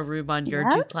 Do they have a room on your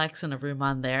duplex and a room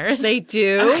on theirs? They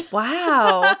do?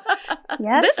 Wow.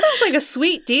 Yep. This sounds like a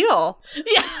sweet deal.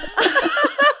 Yeah.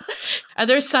 Are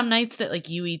there some nights that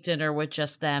you eat dinner with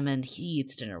just them and he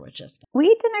eats dinner with just them? We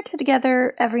eat dinner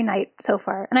together every night so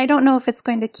far. And I don't know if it's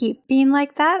going to keep being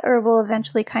like that or we'll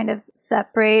eventually kind of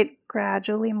separate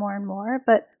gradually more and more.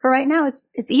 But for right now,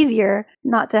 it's easier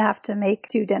not to have to make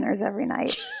two dinners every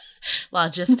night.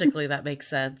 Logistically, that makes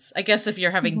sense. I guess if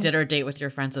you're having dinner date with your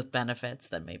friends with benefits,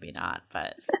 then maybe not,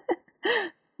 but...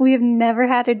 We have never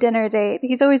had a dinner date.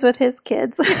 He's always with his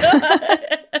kids.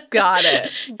 Got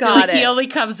it. Got it. He only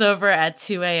comes over at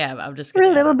 2 a.m. I'm just kidding.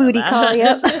 For a little booty call,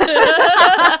 yep.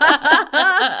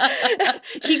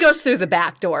 He goes through the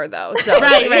back door, though. So.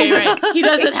 Right. He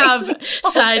doesn't have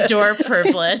side door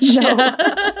privilege. No.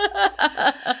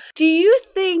 Do you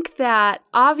think that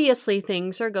obviously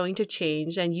things are going to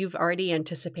change and you've already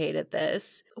anticipated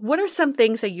this? What are some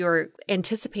things that you're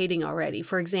anticipating already?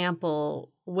 For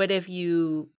example, what if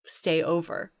you stay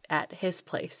over at his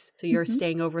place? So you're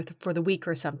staying over for the week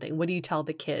or something. What do you tell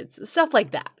the kids? Stuff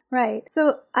like that. Right.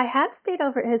 So I have stayed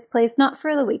over at his place, not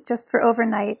for the week, just for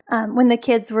overnight, when the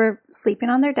kids were sleeping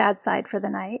on their dad's side for the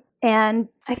night. And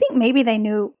I think maybe they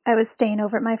knew I was staying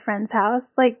over at my friend's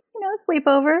house.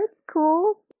 Sleepover, it's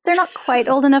cool. They're not quite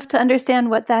old enough to understand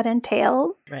what that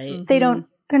entails. Right.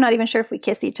 They're not even sure if we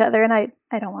kiss each other, and I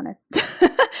don't want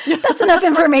to. That's enough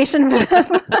information for them.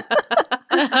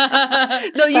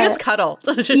 No, you just cuddle.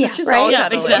 Just right? all Yeah,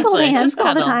 cuddle. exactly. Hands Just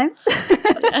all the cuddle.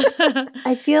 time.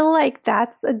 I feel like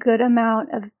that's a good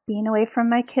amount of being away from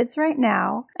my kids right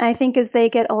now. And I think as they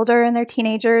get older and they're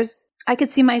teenagers, I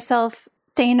could see myself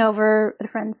staying over at a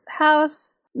friend's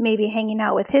house, maybe hanging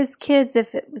out with his kids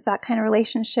if it was that kind of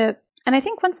relationship. And I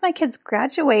think once my kids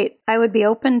graduate, I would be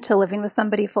open to living with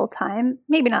somebody full time.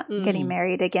 Maybe not getting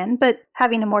married again, but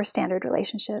having a more standard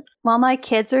relationship. While my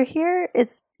kids are here,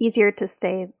 it's easier to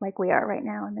stay like we are right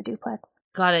now in the duplex.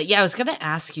 Got it. Yeah, I was going to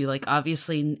ask you, like,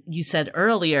 obviously you said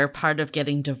earlier, part of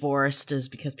getting divorced is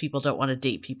because people don't want to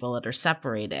date people that are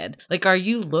separated. Like, are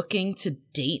you looking to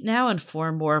date now and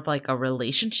form more of like a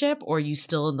relationship, or are you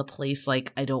still in the place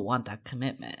like, I don't want that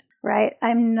commitment? Right.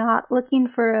 I'm not looking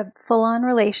for a full-on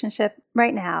relationship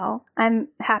right now. I'm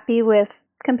happy with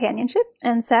companionship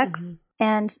and sex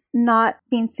and not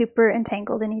being super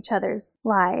entangled in each other's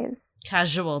lives.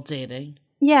 Casual dating.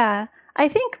 Yeah. I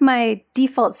think my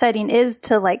default setting is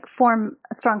to like form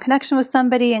a strong connection with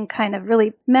somebody and kind of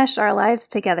really mesh our lives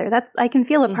together. I can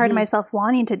feel a part of myself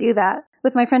wanting to do that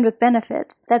with my friend with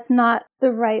benefits. That's not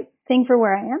the right thing for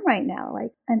where I am right now.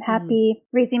 Like, I'm happy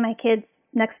raising my kids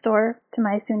next door to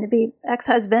my soon-to-be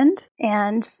ex-husband,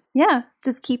 and yeah,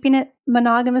 just keeping it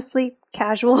monogamously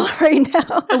casual right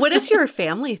now. And what does your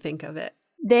family think of it?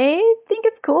 They think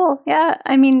it's cool. Yeah.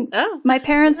 I mean, my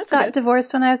parents got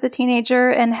divorced when I was a teenager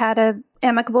and had a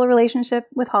amicable relationship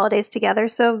with holidays together.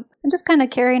 So I'm just kind of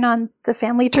carrying on the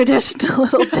family tradition a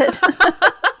little bit.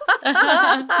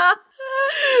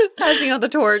 Passing on the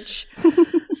torch.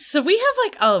 So we have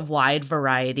like a wide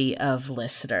variety of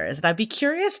listeners, and I'd be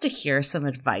curious to hear some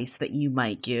advice that you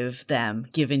might give them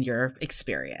given your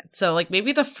experience. So like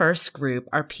maybe the first group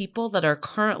are people that are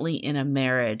currently in a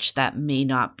marriage that may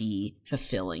not be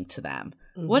fulfilling to them.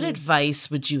 What advice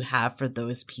would you have for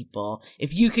those people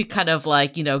if you could kind of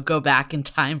like, you know, go back in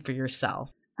time for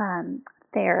yourself?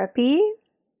 Therapy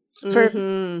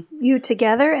for you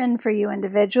together and for you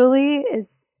individually is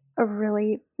a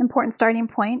really important starting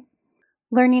point.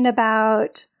 Learning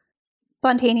about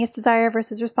spontaneous desire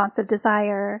versus responsive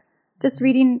desire. Just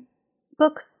reading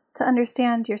books to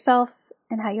understand yourself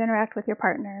and how you interact with your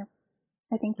partner.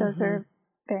 I think those are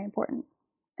very important.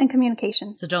 And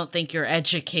communication. So don't think you're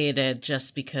educated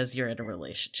just because you're in a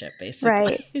relationship,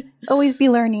 basically. Right. Always be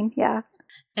learning. Yeah.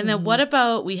 And then what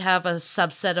about we have a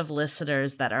subset of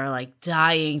listeners that are like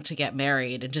dying to get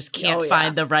married and just can't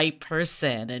find the right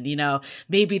person. And, you know,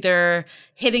 maybe they're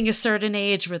hitting a certain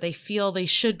age where they feel they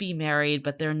should be married,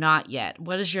 but they're not yet.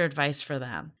 What is your advice for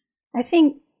them? I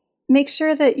think make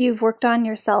sure that you've worked on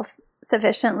yourself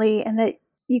sufficiently and that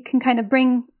you can kind of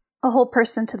bring a whole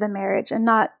person to the marriage and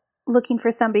not looking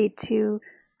for somebody to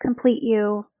complete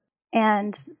you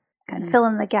and kind of fill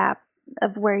in the gap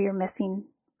of where you're missing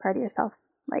part of yourself.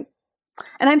 Like,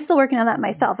 and I'm still working on that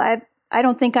myself. I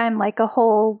don't think I'm like a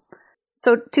whole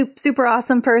super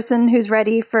awesome person who's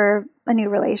ready for a new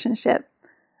relationship.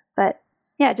 But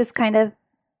yeah, just kind of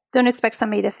don't expect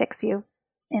somebody to fix you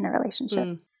in a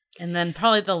relationship. And then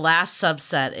probably the last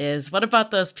subset is, what about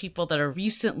those people that are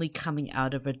recently coming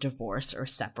out of a divorce or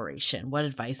separation? What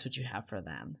advice would you have for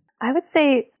them? I would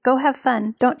say go have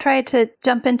fun. Don't try to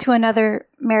jump into another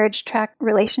marriage track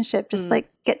relationship. Just like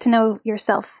get to know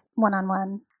yourself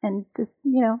one-on-one and just,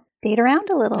 you know, date around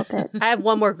a little bit. I have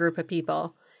one more group of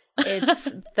people. It's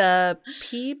the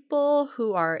people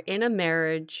who are in a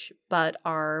marriage but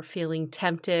are feeling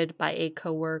tempted by a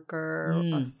coworker,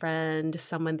 a friend,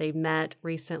 someone they met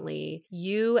recently.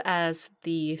 You as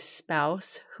the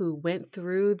spouse who went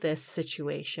through this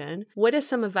situation, what is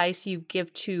some advice you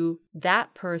give to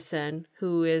that person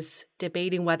who is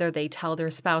debating whether they tell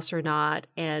their spouse or not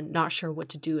and not sure what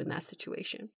to do in that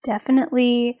situation?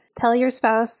 Definitely tell your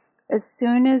spouse as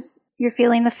soon as you're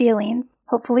feeling the feelings.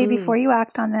 Hopefully before you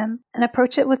act on them, and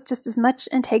approach it with just as much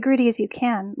integrity as you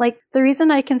can. Like, the reason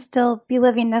I can still be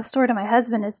living next door to my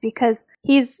husband is because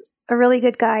he's a really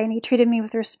good guy and he treated me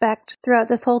with respect throughout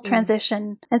this whole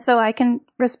transition. And so I can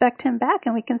respect him back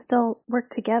and we can still work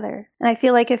together. And I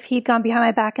feel like if he'd gone behind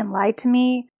my back and lied to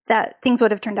me, that things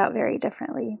would have turned out very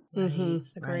differently. Agreed.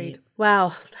 Right.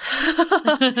 Wow.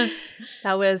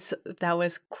 That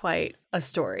was quite a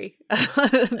story.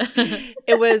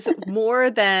 It was more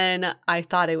than I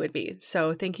thought it would be.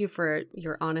 So thank you for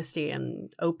your honesty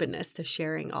and openness to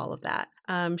sharing all of that.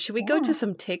 Should we go to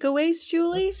some takeaways,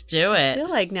 Julie? Let's do it. I feel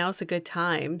like now's a good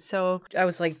time. So I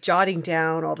was like jotting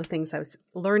down all the things I was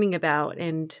learning about.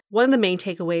 And one of the main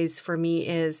takeaways for me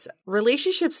is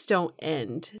relationships don't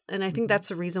end. And I think that's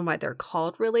the reason why they're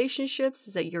called relationships,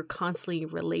 is that you're constantly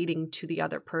relating to the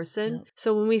other person. Yep.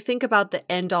 So when we think about the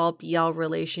end all be all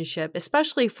relationship,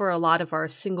 especially for a lot of our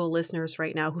single listeners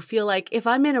right now who feel like if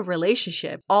I'm in a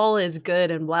relationship, all is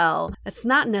good and well, that's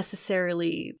not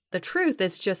necessarily the truth.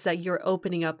 It's just that you're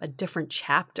opening up a different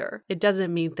chapter. It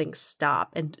doesn't mean things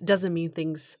stop and it doesn't mean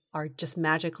things are just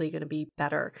magically going to be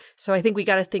better. So I think we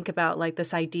got to think about like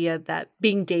this idea that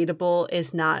being dateable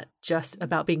is not just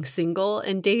about being single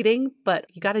and dating, but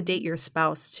you got to date your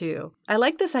spouse too. I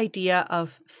like this idea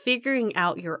of figuring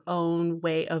out your own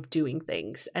way of doing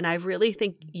things. And I really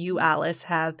think you, Alice,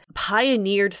 have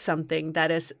pioneered something that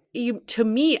is, to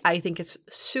me, I think it's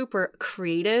super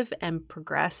creative and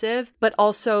progressive, but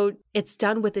also it's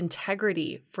done with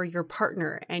integrity for your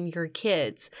partner and your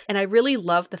kids. And I really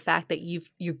love the fact that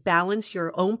you balance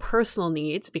your own personal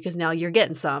needs, because now you're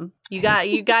getting some. You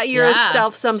got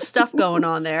yourself some stuff going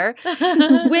on there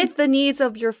with the needs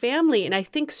of your family. And I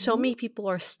think so many people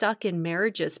are stuck in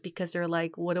marriages because they're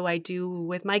like, what do I do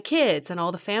with my kids and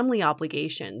all the family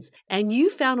obligations? And you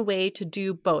found a way to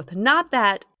do both. Not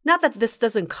that this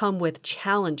doesn't come with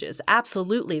challenges.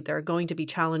 Absolutely, there are going to be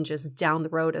challenges down the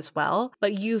road as well.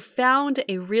 But you found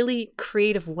a really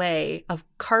creative way of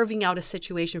carving out a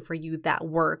situation for you that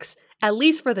works, at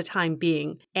least for the time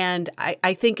being. And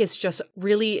I think it's just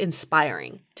really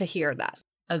inspiring to hear that.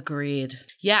 Agreed.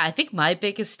 Yeah, I think my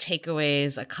biggest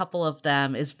takeaways, a couple of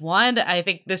them, is one, I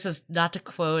think this is not to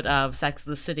quote Sex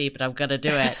and the City, but I'm going to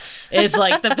do it, is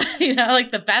like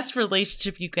the best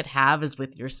relationship you could have is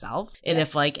with yourself. And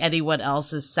if like anyone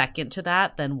else is second to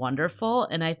that, then wonderful.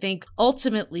 And I think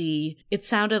ultimately it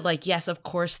sounded like, yes, of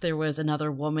course there was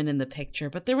another woman in the picture,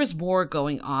 but there was more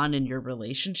going on in your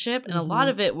relationship. And a lot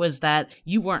of it was that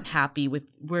you weren't happy with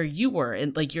where you were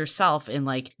and like yourself, and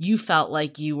like you felt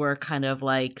like you were kind of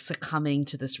like succumbing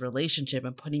to this relationship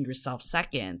and putting yourself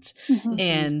second.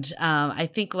 And I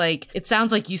think like it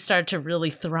sounds like you started to really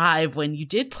thrive when you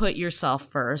did put yourself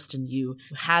first, and you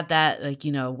had that like,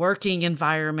 you know, working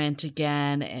environment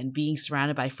again and being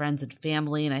surrounded by friends and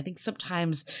family. And I think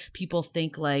sometimes people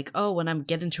think like, oh, when I'm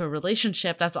getting into a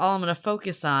relationship, that's all I'm going to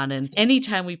focus on. And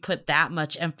anytime we put that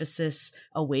much emphasis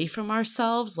away from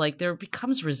ourselves, like there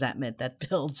becomes resentment that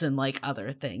builds in like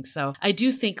other things. So I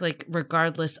do think like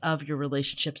regardless of your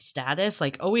relationship status,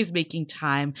 like always making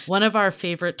time. One of our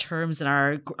favorite terms in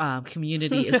our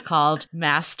community is called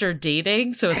master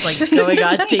dating. So it's like going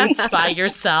on dates by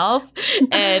yourself.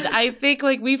 And I think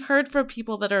like we've heard from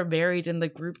people that are married in the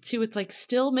group too, it's like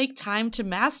still make time to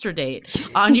master date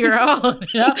on your own,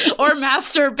 you know, or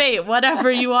masturbate, whatever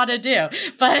you want to do.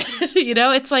 But, you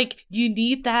know, it's like you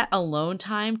need that alone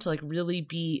time to like really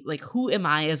be like, who am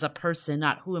I as a person,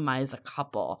 not who am I as a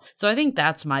couple. So I think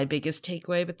that's my biggest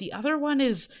takeaway. But the other one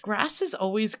is grass is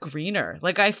always greener.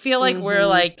 Like I feel like we're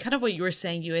like kind of what you were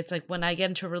saying, it's like when I get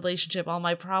into a relationship, all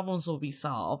my problems will be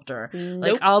solved, or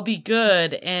like I'll be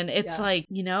good. And it's like,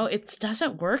 you know, it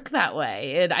doesn't work that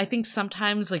way. And I think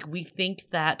sometimes like we think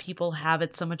that people have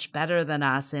it so much better than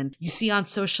us. And you see on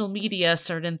social media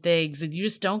certain things and you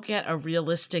just don't get a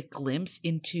realistic glimpse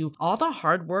into all the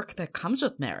hard work that comes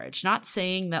with marriage. Not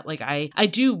saying that like I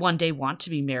do one day want to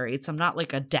be married. So I'm not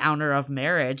like a downer of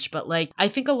marriage, but like I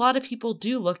think a lot of people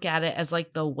do look at it as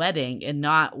like the wedding and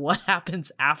not what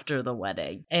happens after the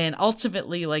wedding. And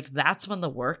ultimately, like that's when the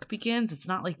work begins. It's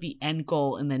not like the end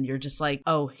goal and then you're just like,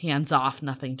 oh, hands off,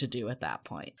 nothing to do at that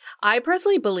point. I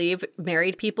personally believe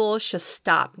married people should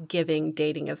stop giving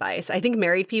dating advice. I think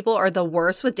married people are the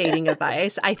worst with dating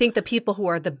advice. I think the people who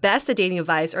are the best at dating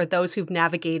advice are those who've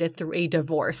navigated through a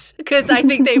divorce, because I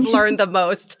think they've learned the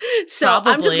most. So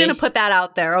Probably. I'm just going to put that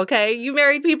out there. Okay. You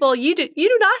married people, you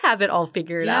do not have it all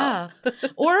figured out.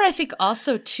 Or I think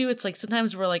also too, it's like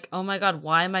sometimes we're like, oh my God,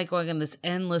 why am I going on this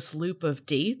endless loop of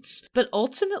dates? But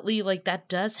ultimately, like that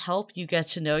does help you get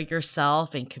to know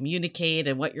yourself and communicate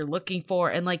and what you're looking for.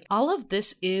 And like all of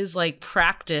this is like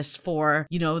practice for,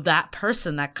 you know, that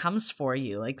person that comes for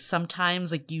you. Like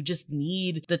sometimes like you just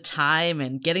need the time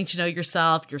and getting to know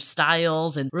yourself, your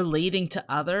styles, and relating to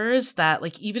others, that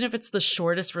like even if it's the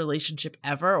shortest relationship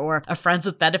ever or a friends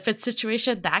with benefits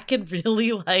situation, that can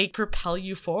really like propel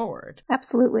you forward.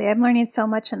 Absolutely. I'm learning so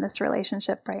much in this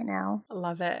relationship right now. I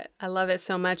love it. I love it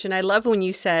so much. And I love when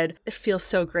you said, it feels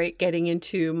so great getting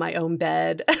into my own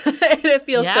bed. And it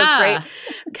feels so great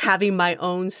having my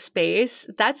own space.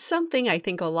 That's something I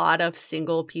think a lot of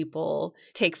single people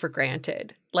take for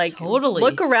granted. Like, totally.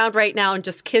 Look around right now and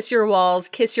just kiss your walls,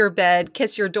 kiss your bed,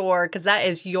 kiss your door, because that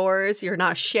is yours. You're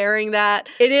not sharing that.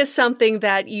 It is something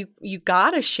that you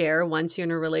gotta share once you're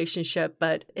in a relationship,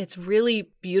 but it's really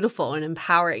beautiful and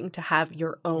empowering to have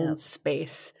your own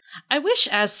space. I wish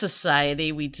as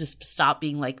society we just stop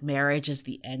being like marriage is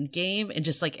the end game and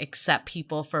just like accept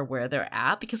people for where they're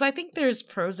at, because I think there's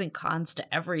pros and cons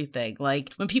to everything.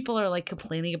 Like when people are like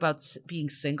complaining about being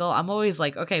single, I'm always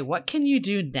like, okay, what can you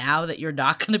do now that you're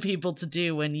not going to be able to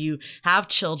do when you have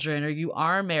children or you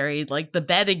are married? Like the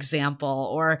bed example,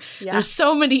 or there's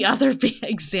so many other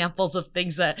examples of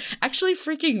things that actually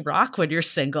freaking rock when you're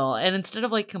single. And instead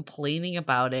of like complaining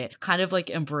about it, kind of like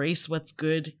embrace what's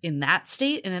good in that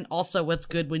state, and then also what's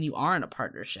good when you are in a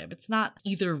partnership. It's not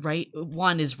either right,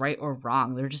 one is right or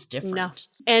wrong. They're just different. No.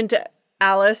 And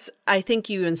Alice, I think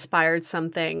you inspired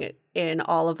something in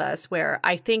all of us where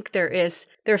I think there's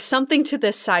something to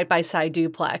this side-by-side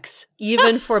duplex,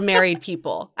 even for married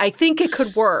people. I think it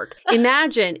could work.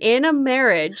 Imagine in a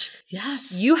marriage,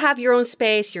 you have your own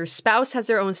space, your spouse has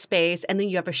their own space, and then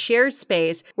you have a shared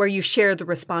space where you share the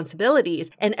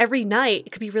responsibilities. And every night,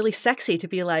 it could be really sexy to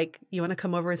be like, you want to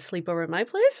come over and sleep over at my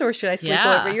place, or should I sleep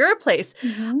over at your place?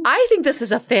 Mm-hmm. I think this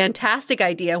is a fantastic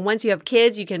idea. And once you have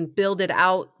kids, you can build it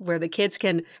out where the kids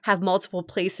can have multiple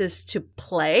places to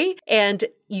play, and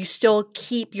you still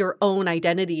keep your own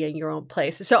identity in your own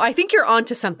place. So I think you're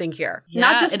onto something here,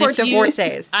 not just for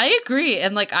divorcees. I agree.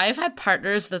 And like, I've had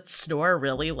partners that snore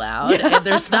really loud and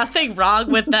there's nothing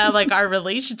wrong with them, like our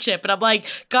relationship. And I'm like,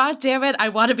 God damn it, I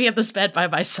want to be in this bed by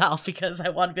myself because I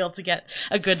want to be able to get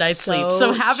a good night's sleep.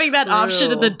 So having that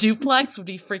option in the duplex would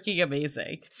be freaking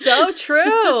amazing. So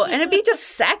true. And it'd be just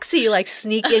sexy, like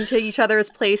sneak into each other's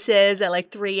places at like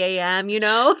 3 a.m., you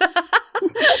know?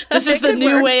 This is the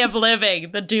new way of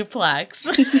living, the duplex.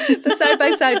 The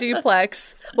side-by-side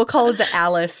duplex. We'll call it the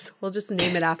Alice. We'll just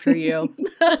name it after you.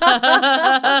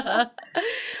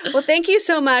 Well, thank you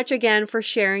so much again for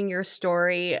sharing your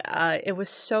story. It was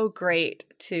so great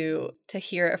to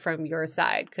hear it from your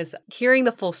side, because hearing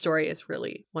the full story is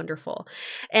really wonderful.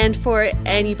 And for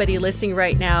anybody listening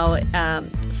right now,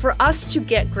 for us to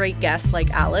get great guests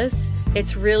like Alice,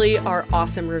 it's really our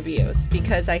awesome reviews,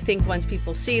 because I think once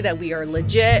people see that we are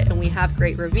legit and we have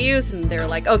great reviews, and they're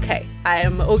like, okay,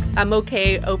 I'm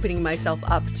okay opening myself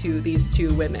up to these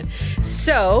two women.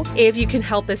 So if you can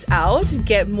help us out,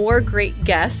 get more great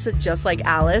guests just like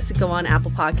Alice, go on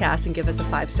Apple Podcasts and give us a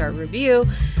 5-star review,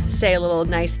 say a little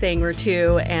nice thing or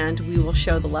two, and we will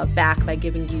show the love back by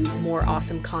giving you more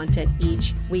awesome content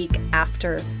each week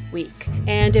after week.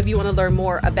 And if you want to learn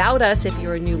more about us, if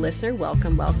you're a new listener,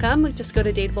 welcome. Just go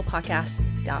to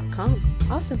dateablepodcast.com.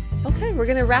 Awesome. Okay, we're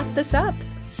going to wrap this up.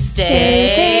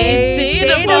 Stay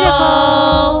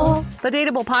dateable. The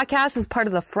Dateable Podcast is part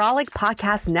of the Frolic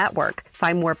Podcast Network.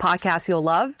 Find more podcasts you'll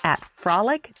love at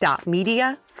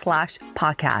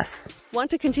frolic.media/podcasts.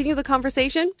 Want to continue the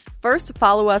conversation? First,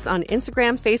 follow us on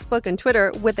Instagram, Facebook, and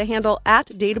Twitter with the handle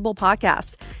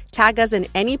 @DateablePodcast. Tag us in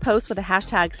any post with the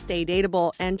hashtag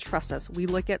StayDateable, and trust us, we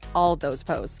look at all of those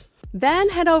posts. Then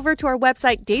head over to our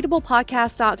website,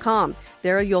 dateablepodcast.com.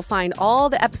 There you'll find all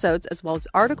the episodes as well as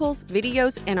articles,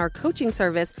 videos, and our coaching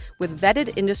service with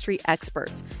vetted industry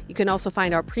experts. You can also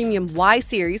find our premium Why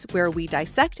series, where we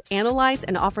dissect, analyze,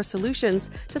 and offer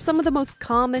solutions to some of the most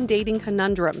common dating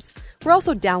conundrums. We're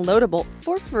also downloadable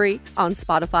for free on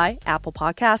Spotify, Apple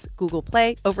Podcasts, Google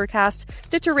Play, Overcast,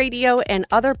 Stitcher Radio, and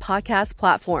other podcast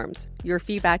platforms. Your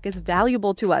feedback is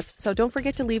valuable to us, so don't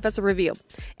forget to leave us a review.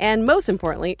 And most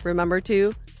importantly, remember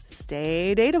to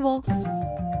stay dateable.